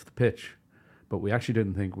escorted off the pitch, but we actually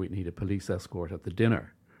didn't think we'd need a police escort at the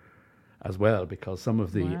dinner as well, because some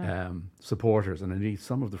of the supporters and indeed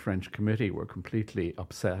some of the French committee were completely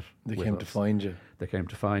upset. They came to find you. They came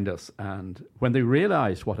to find us, and when they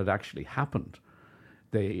realised what had actually happened,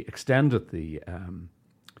 they extended the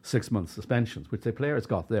 6-month suspensions, which the players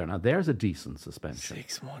got there. Now, there's a decent suspension.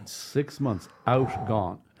 6 months. 6 months out,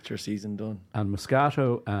 gone. That's your season done. And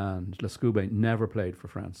Moscato and La Scube never played for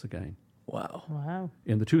France again. Wow.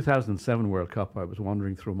 In the 2007 World Cup, I was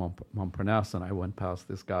wandering through Montparnasse, and I went past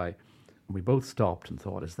this guy, and we both stopped and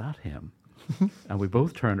thought, is that him? And we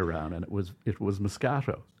both turned around, and it was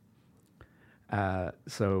Moscato.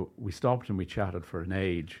 So we stopped and we chatted for an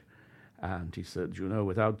age. And he said,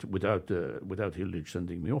 without Hilditch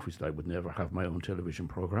sending me off, he said, I would never have my own television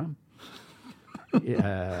program.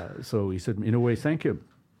 So he said, in a way, thank you.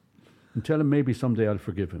 And tell him maybe someday I'll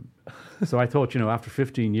forgive him. So I thought, after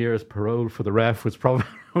 15 years, parole for the ref was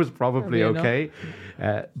probably okay.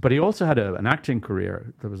 But he also had an acting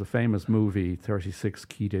career. There was a famous movie, 36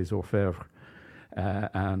 Quai des Orfèvres,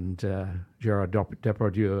 and Gérard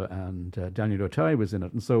Depardieu and Daniel Auteuil was in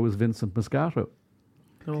it, and so was Vincent Moscato.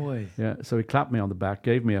 No way. Yeah, so he clapped me on the back,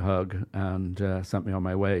 gave me a hug, and sent me on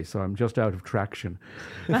my way. So I'm just out of traction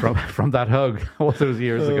from that hug all those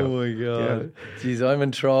years ago. Oh my God. Yeah. Jeez, I'm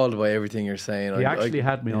enthralled by everything you're saying. He actually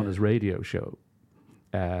had me on his radio show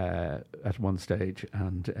at one stage,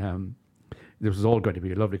 and this was all going to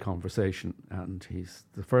be a lovely conversation. And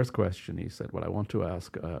the first question he said, well, I want to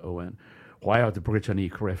ask Owen, why are the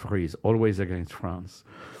Britannique referees always against France?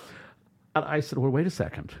 And I said, well, wait a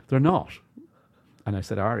second, they're not. And I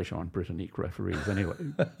said, Irish aren't Britannique referees anyway.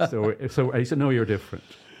 So I said, no, you're different.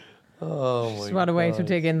 Oh, my God. What a way to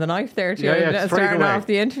dig in the knife there, too. Starting off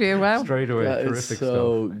the interview. Wow. Straight away. That terrific is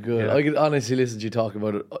so stuff. good. Yeah. I could honestly listen to you talk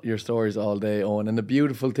about your stories all day, Owen. And the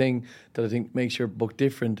beautiful thing that I think makes your book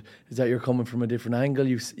different is that you're coming from a different angle.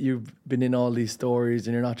 You've been in all these stories,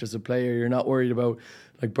 and you're not just a player. You're not worried about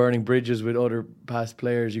burning bridges with other past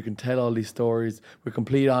players. You can tell all these stories with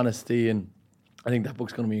complete honesty, and I think that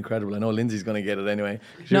book's going to be incredible. I know Lindsay's going to get it anyway.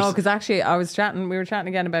 No, because actually we were chatting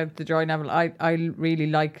again about the Joy Neville. I really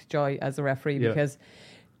like Joy as a referee because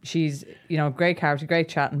she's, great character, great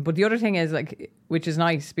chatting. But the other thing is, which is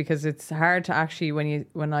nice, because it's hard to actually,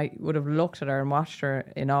 when I would have looked at her and watched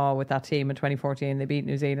her in awe with that team in 2014, they beat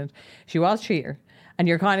New Zealand, she was cheater. And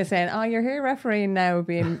you're kind of saying, oh, you're here refereeing now,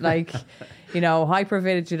 being hyper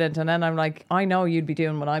vigilant. And then I'm like, I know you'd be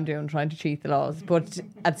doing what I'm doing, trying to cheat the laws. But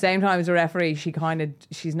at the same time, as a referee,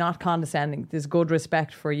 she's not condescending. There's good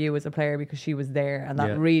respect for you as a player because she was there. And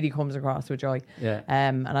that really comes across with Joy. Yeah.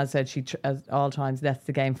 And as I said, she at all times lets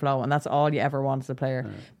the game flow. And that's all you ever want as a player.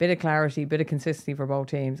 Bit of clarity, bit of consistency for both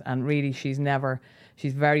teams. And really, she's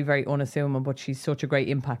very, very unassuming, but she's such a great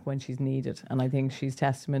impact when she's needed. And I think she's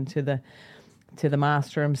testament to the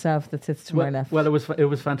master himself that sits to my left. Well, it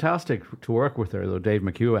was fantastic to work with her, though Dave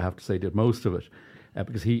McHugh, I have to say, did most of it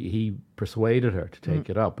because he persuaded her to take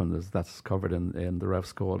it up, and that's covered in the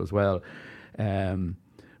ref's code as well.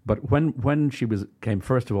 But when she came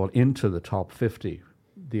first of all into the top 50,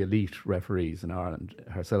 the elite referees in Ireland,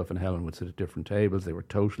 herself and Helen would sit at different tables. They were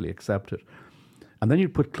totally accepted. And then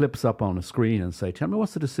you'd put clips up on a screen and say, tell me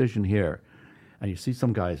what's the decision here? And you see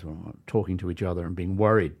some guys talking to each other and being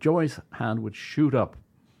worried. Joy's hand would shoot up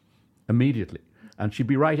immediately, and she'd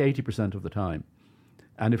be right 80% of the time.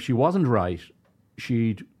 And if she wasn't right,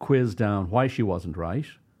 she'd quiz down why she wasn't right,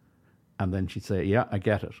 and then she'd say, yeah, I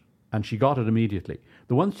get it. And she got it immediately.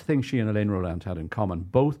 The one thing she and Elaine Roland had in common,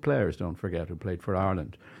 both players, don't forget, who played for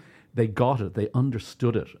Ireland, they got it, they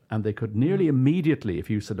understood it, and they could nearly immediately, if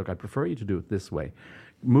you said, look, I prefer you to do it this way,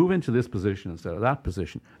 move into this position instead of that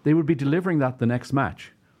position, they would be delivering that the next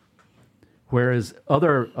match. Whereas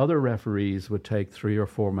other referees would take 3 or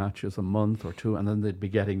 4 matches a month or 2, and then they'd be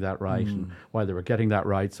getting that right. And while they were getting that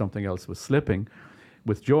right, something else was slipping.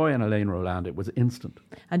 With Joy and Elaine Roland, it was instant.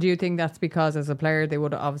 And do you think that's because as a player they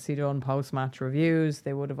would have obviously done post-match reviews,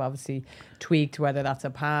 they would have obviously tweaked whether that's a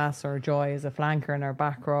pass or Joy as a flanker in her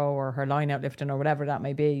back row or her line-out lifting or whatever that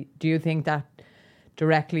may be? Do you think that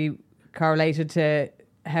directly correlated to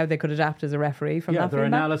how they could adapt as a referee from that? Yeah, their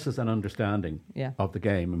analysis and understanding of the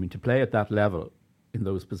game. I mean, to play at that level in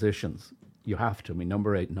those positions, you have to. I mean,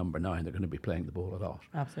 number 8 and number 9, they're going to be playing the ball a lot.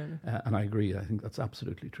 Absolutely. And I agree. I think that's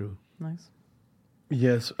absolutely true. Nice.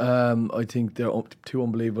 Yes, I think they're two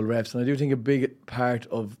unbelievable refs, and I do think a big part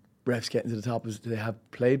of refs getting to the top is they have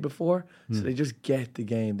played before, so they just get the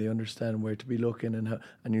game. They understand where to be looking,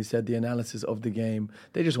 and you said the analysis of the game.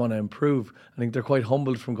 They just want to improve. I think they're quite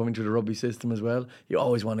humbled from coming through the rugby system as well. You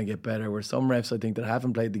always want to get better. Where some refs, I think, that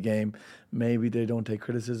haven't played the game, maybe they don't take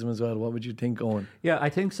criticism as well. What would you think, Owen? Yeah, I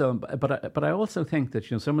think so. But I also think that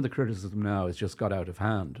some of the criticism now has just got out of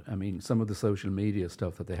hand. I mean, some of the social media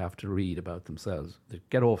stuff that they have to read about themselves. They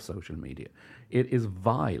get off social media. It is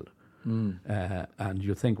vile. And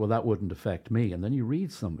you think, well, that wouldn't affect me, and then you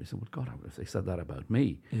read somebody, you say, well, God, if they said that about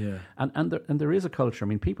me. Yeah. And there is a culture. I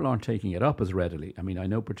mean, people aren't taking it up as readily. I mean, I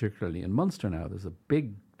know particularly in Munster now, there's a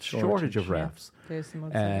big shortage of refs,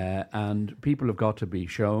 and people have got to be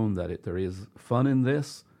shown that there is fun in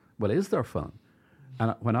this. Well, is there fun?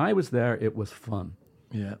 And when I was there, it was fun.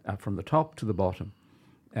 Yeah. From the top to the bottom,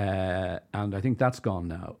 and I think that's gone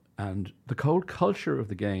now. And the whole culture of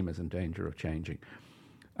the game is in danger of changing.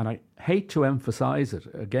 And I hate to emphasise it,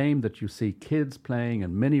 a game that you see kids playing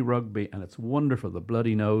in mini rugby, and it's wonderful, the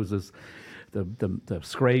bloody noses, the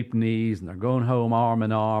scraped knees, and they're going home arm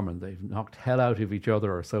in arm, and they've knocked hell out of each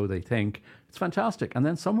other, or so they think. It's fantastic. And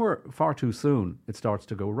then somewhere far too soon, it starts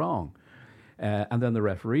to go wrong. And then the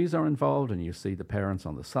referees are involved, and you see the parents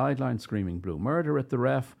on the sideline screaming blue murder at the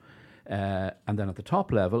ref. And then at the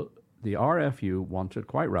top level, the RFU wanted,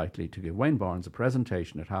 quite rightly, to give Wayne Barnes a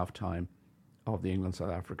presentation at half-time of the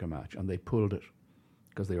England-South Africa match, and they pulled it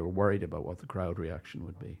because they were worried about what the crowd reaction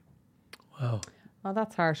would be. Wow. Well,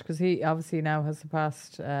 that's harsh, because he obviously now has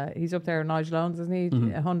surpassed, he's up there, Nigel Owens, isn't he?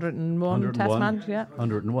 101 test match, yeah.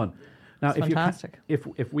 101. Now, fantastic.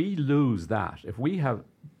 If we lose that,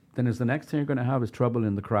 then is the next thing you're going to have is trouble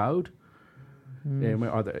in the crowd?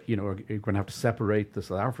 Are you going to have to separate the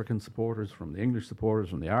South African supporters from the English supporters,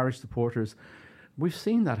 from the Irish supporters? We've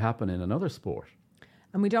seen that happen in another sport.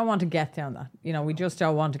 And we don't want to get down that. We just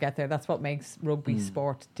don't want to get there. That's what makes rugby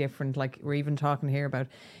sport different. Like, we're even talking here about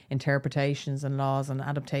interpretations and laws and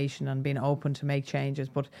adaptation and being open to make changes.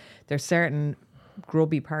 But there's certain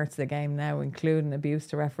grubby parts of the game now, including abuse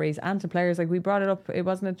to referees and to players. Like, we brought it up, it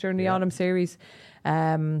wasn't it during the autumn series.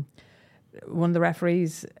 One of the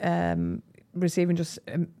referees receiving just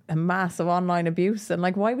a massive online abuse. And,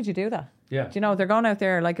 like, why would you do that? Yeah. They're going out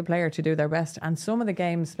there like a player to do their best. And some of the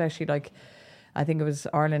games, especially like, I think it was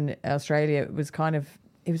Ireland, Australia, it was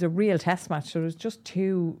a real test match. So it was just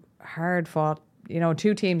two hard fought,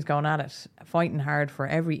 two teams going at it, fighting hard for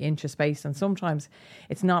every inch of space. And sometimes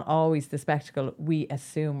it's not always the spectacle we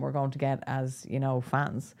assume we're going to get as,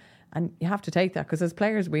 fans. And you have to take that, because as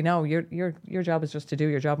players, we know your job is just to do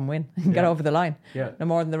your job and win and get over the line. Yeah. No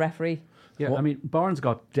more than the referee. Yeah, I mean, Barnes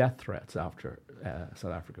got death threats after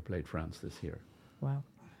South Africa played France this year. Wow.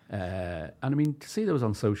 And I mean, to see those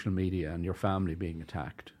on social media and your family being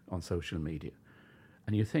attacked on social media,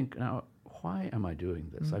 and you think, now, why am I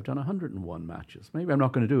doing this? I've done 101 matches. Maybe I'm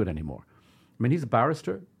not going to do it anymore. I mean, he's a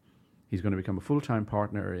barrister. He's going to become a full-time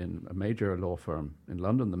partner in a major law firm in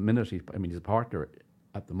London the minute he's a partner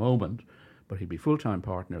at the moment, but he'd be full-time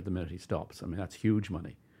partner the minute he stops. I mean, that's huge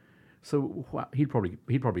money. So he'd probably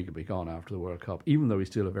be gone after the World Cup, even though he's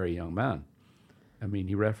still a very young man. I mean,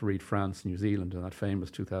 he refereed France, New Zealand in that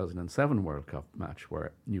famous 2007 World Cup match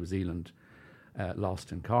where New Zealand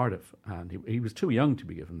lost in Cardiff, and he was too young to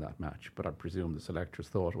be given that match, but I presume the selectors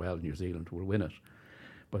thought, well, New Zealand will win it.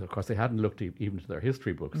 But of course they hadn't looked even to their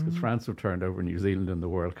history books, because France have turned over New Zealand in the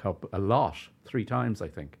World Cup a lot, 3 times I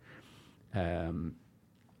think.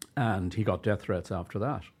 And he got death threats after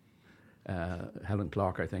that. Helen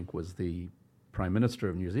Clark, I think, was the Prime Minister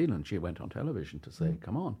of New Zealand. She went on television to say,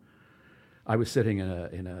 come on. I was sitting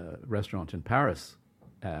in a restaurant in Paris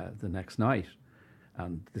the next night,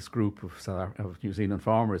 and this group of New Zealand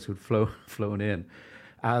farmers who'd flown in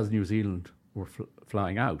as New Zealand were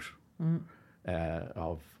flying out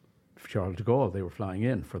of Charles de Gaulle. They were flying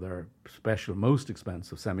in for their special, most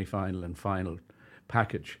expensive semi-final and final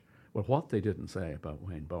package. Well, what they didn't say about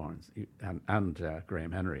Wayne Barnes and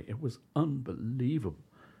Graham Henry, it was unbelievable,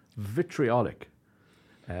 vitriolic.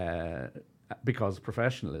 Because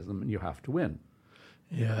professionalism, you have to win.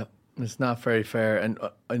 Yeah, it's not very fair. And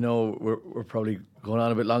I know we're probably going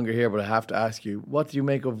on a bit longer here, but I have to ask you, what do you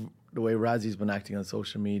make of the way Razzie's been acting on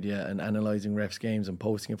social media and analysing refs' games and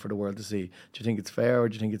posting it for the world to see? Do you think it's fair, or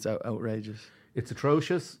do you think it's outrageous? It's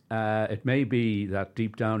atrocious. It may be that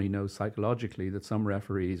deep down he knows psychologically that some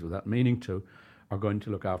referees, without meaning to, are going to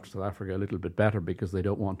look after South Africa a little bit better because they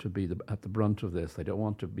don't want to be at the brunt of this. They don't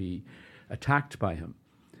want to be attacked by him.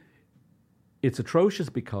 it's atrocious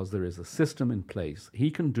because there is a system in place.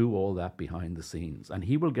 He can do all that behind the scenes, and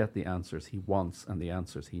he will get the answers he wants and the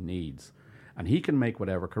answers he needs. And he can make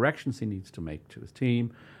whatever corrections he needs to make to his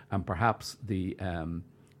team, and perhaps the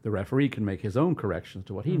referee can make his own corrections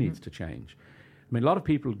to what he needs to change. I mean, a lot of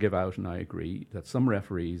people give out, and I agree, that some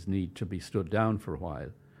referees need to be stood down for a while.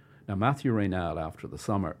 Now, Matthew Reynal, after the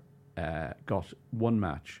summer, got one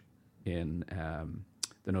match in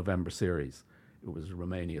the November series. It was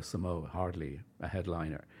Romania-Samoa, hardly a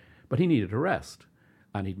headliner. But he needed a rest,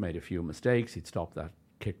 and he'd made a few mistakes. He'd stopped that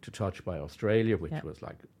kick to touch by Australia, which was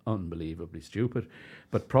like unbelievably stupid,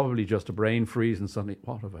 but probably just a brain freeze and suddenly,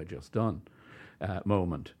 what have I just done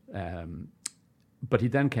moment. But he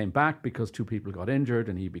then came back because 2 people got injured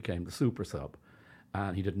and he became the super sub,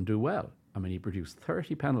 and he didn't do well. I mean, he produced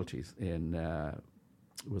 30 penalties in,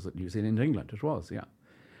 was it New Zealand, England? It was, yeah.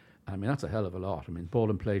 I mean, that's a hell of a lot. I mean,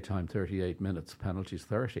 ball and play time, 38 minutes, penalties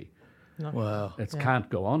 30. No. Wow. It can't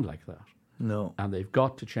go on like that. No. And they've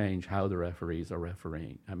got to change how the referees are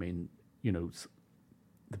refereeing. I mean, you know,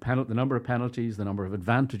 the number of penalties, the number of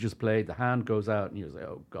advantages played, the hand goes out and you say,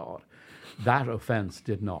 oh, God, that offence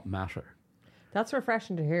did not matter. That's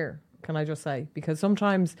refreshing to hear, can I just say? Because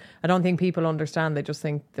sometimes I don't think people understand. They just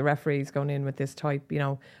think the referee's going in with this type, you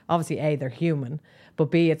know, obviously, A, they're human,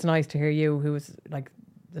 but B, it's nice to hear you, who was like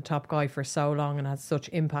the top guy for so long and has such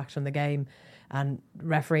impact on the game and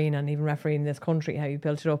refereeing, and even refereeing this country, how you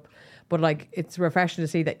built it up. But like, it's refreshing to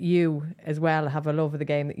see that you as well have a love of the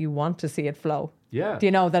game, that you want to see it flow. Yeah. Do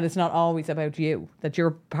you know that it's not always about you, that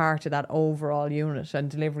you're part of that overall unit and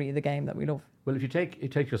delivery of the game that we love? Well, if you take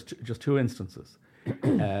just 2 instances,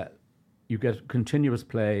 you get continuous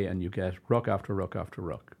play and you get ruck after ruck after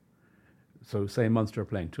ruck. So say Munster are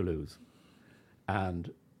playing Toulouse,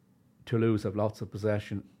 and Toulouse have lots of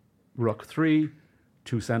possession. Ruck 3,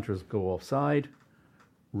 2 centres go offside.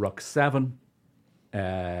 Ruck 7,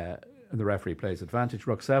 and the referee plays advantage.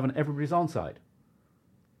 Ruck 7, everybody's onside.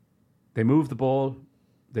 They move the ball,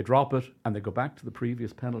 they drop it, and they go back to the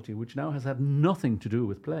previous penalty, which now has had nothing to do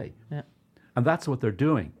with play. Yeah. And that's what they're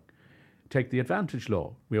doing. Take the advantage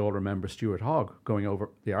law. We all remember Stuart Hogg going over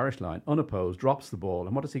the Irish line, unopposed, drops the ball,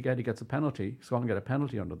 and what does he get? He gets a penalty. He's going to get a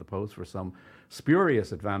penalty under the post for some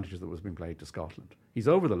spurious advantage that was being played to Scotland. He's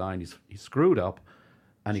over the line. He's screwed up,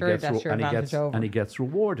 and he gets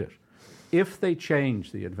rewarded. If they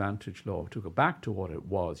change the advantage law to go back to what it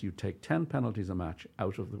was, you take 10 penalties a match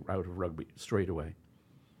out of rugby straight away.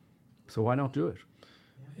 So why not do it?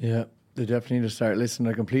 Yeah. They definitely need to start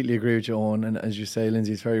listening. I completely agree with you, Owen. And as you say,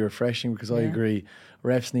 Lindsay, it's very refreshing, because I agree.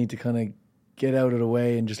 Refs need to kind of get out of the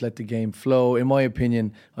way and just let the game flow. In my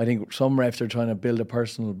opinion, I think some refs are trying to build a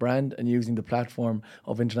personal brand and using the platform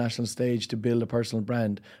of international stage to build a personal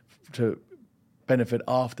brand to benefit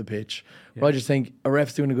off the pitch. Yeah. But I just think a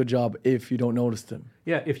ref's doing a good job if you don't notice them.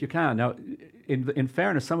 Yeah, if you can. Now, in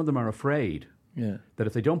fairness, some of them are afraid that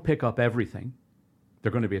if they don't pick up everything,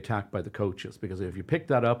 they're going to be attacked by the coaches, because if you picked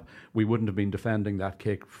that up, we wouldn't have been defending that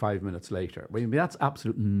kick 5 minutes later. I mean, that's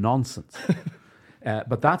absolute nonsense.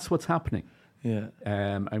 But that's what's happening. Yeah.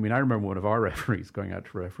 I mean, I remember one of our referees going out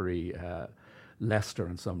to referee Leicester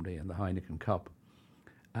and somebody in the Heineken Cup,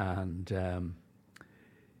 and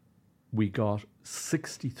we got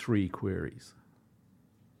 63 queries.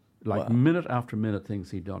 Like, minute after minute, things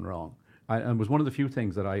he'd done wrong. And it was one of the few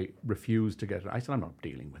things that I refused to get. I said, I'm not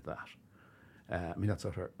dealing with that. I mean, that's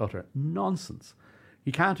utter nonsense.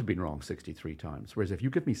 He can't have been wrong 63 times. Whereas if you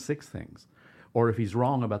give me 6 things, or if he's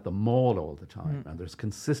wrong about the maul all the time, and there's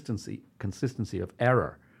consistency of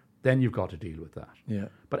error, then you've got to deal with that. Yeah.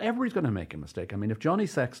 But everybody's going to make a mistake. I mean, if Johnny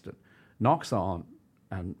Sexton knocks on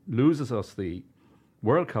and loses us the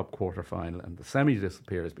World Cup quarter-final and the semi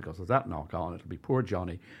disappears because of that knock-on, it'll be poor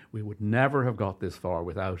Johnny. We would never have got this far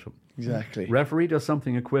without him. Exactly. Referee does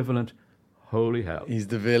something equivalent. Holy hell. He's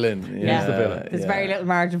the villain. Yeah. He's the villain. There's very little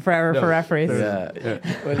margin for error for referees. Well,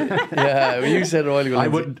 you said it a while ago,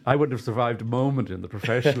 Lindsay. I wouldn't have survived a moment in the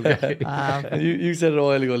professional game. You said it a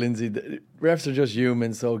while ago, Lindsay. Refs are just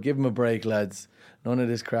human, so give them a break, lads. None of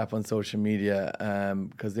this crap on social media,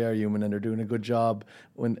 because they are human and they're doing a good job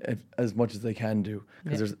as much as they can do,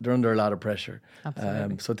 because they're under a lot of pressure.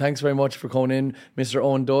 Absolutely. So thanks very much for coming in, Mr.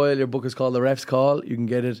 Owen Doyle. Your book is called The Ref's Call. You can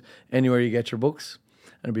get it anywhere you get your books.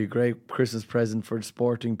 And it'll be a great Christmas present for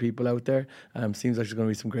sporting people out there. Seems like there's going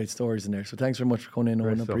to be some great stories in there. So thanks very much for coming in,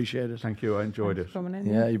 Owen. I appreciate it. Thank you. I enjoyed it. Coming in,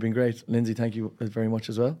 Yeah, you've been great. Lindsay, thank you very much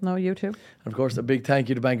as well. No, you too. And of course, a big thank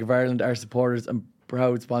you to Bank of Ireland, our supporters and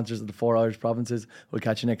proud sponsors of the 4 Irish provinces. We'll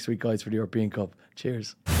catch you next week, guys, for the European Cup.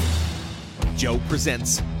 Cheers. Joe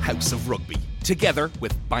presents House of Rugby, together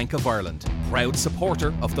with Bank of Ireland, proud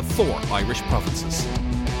supporter of the 4 Irish provinces.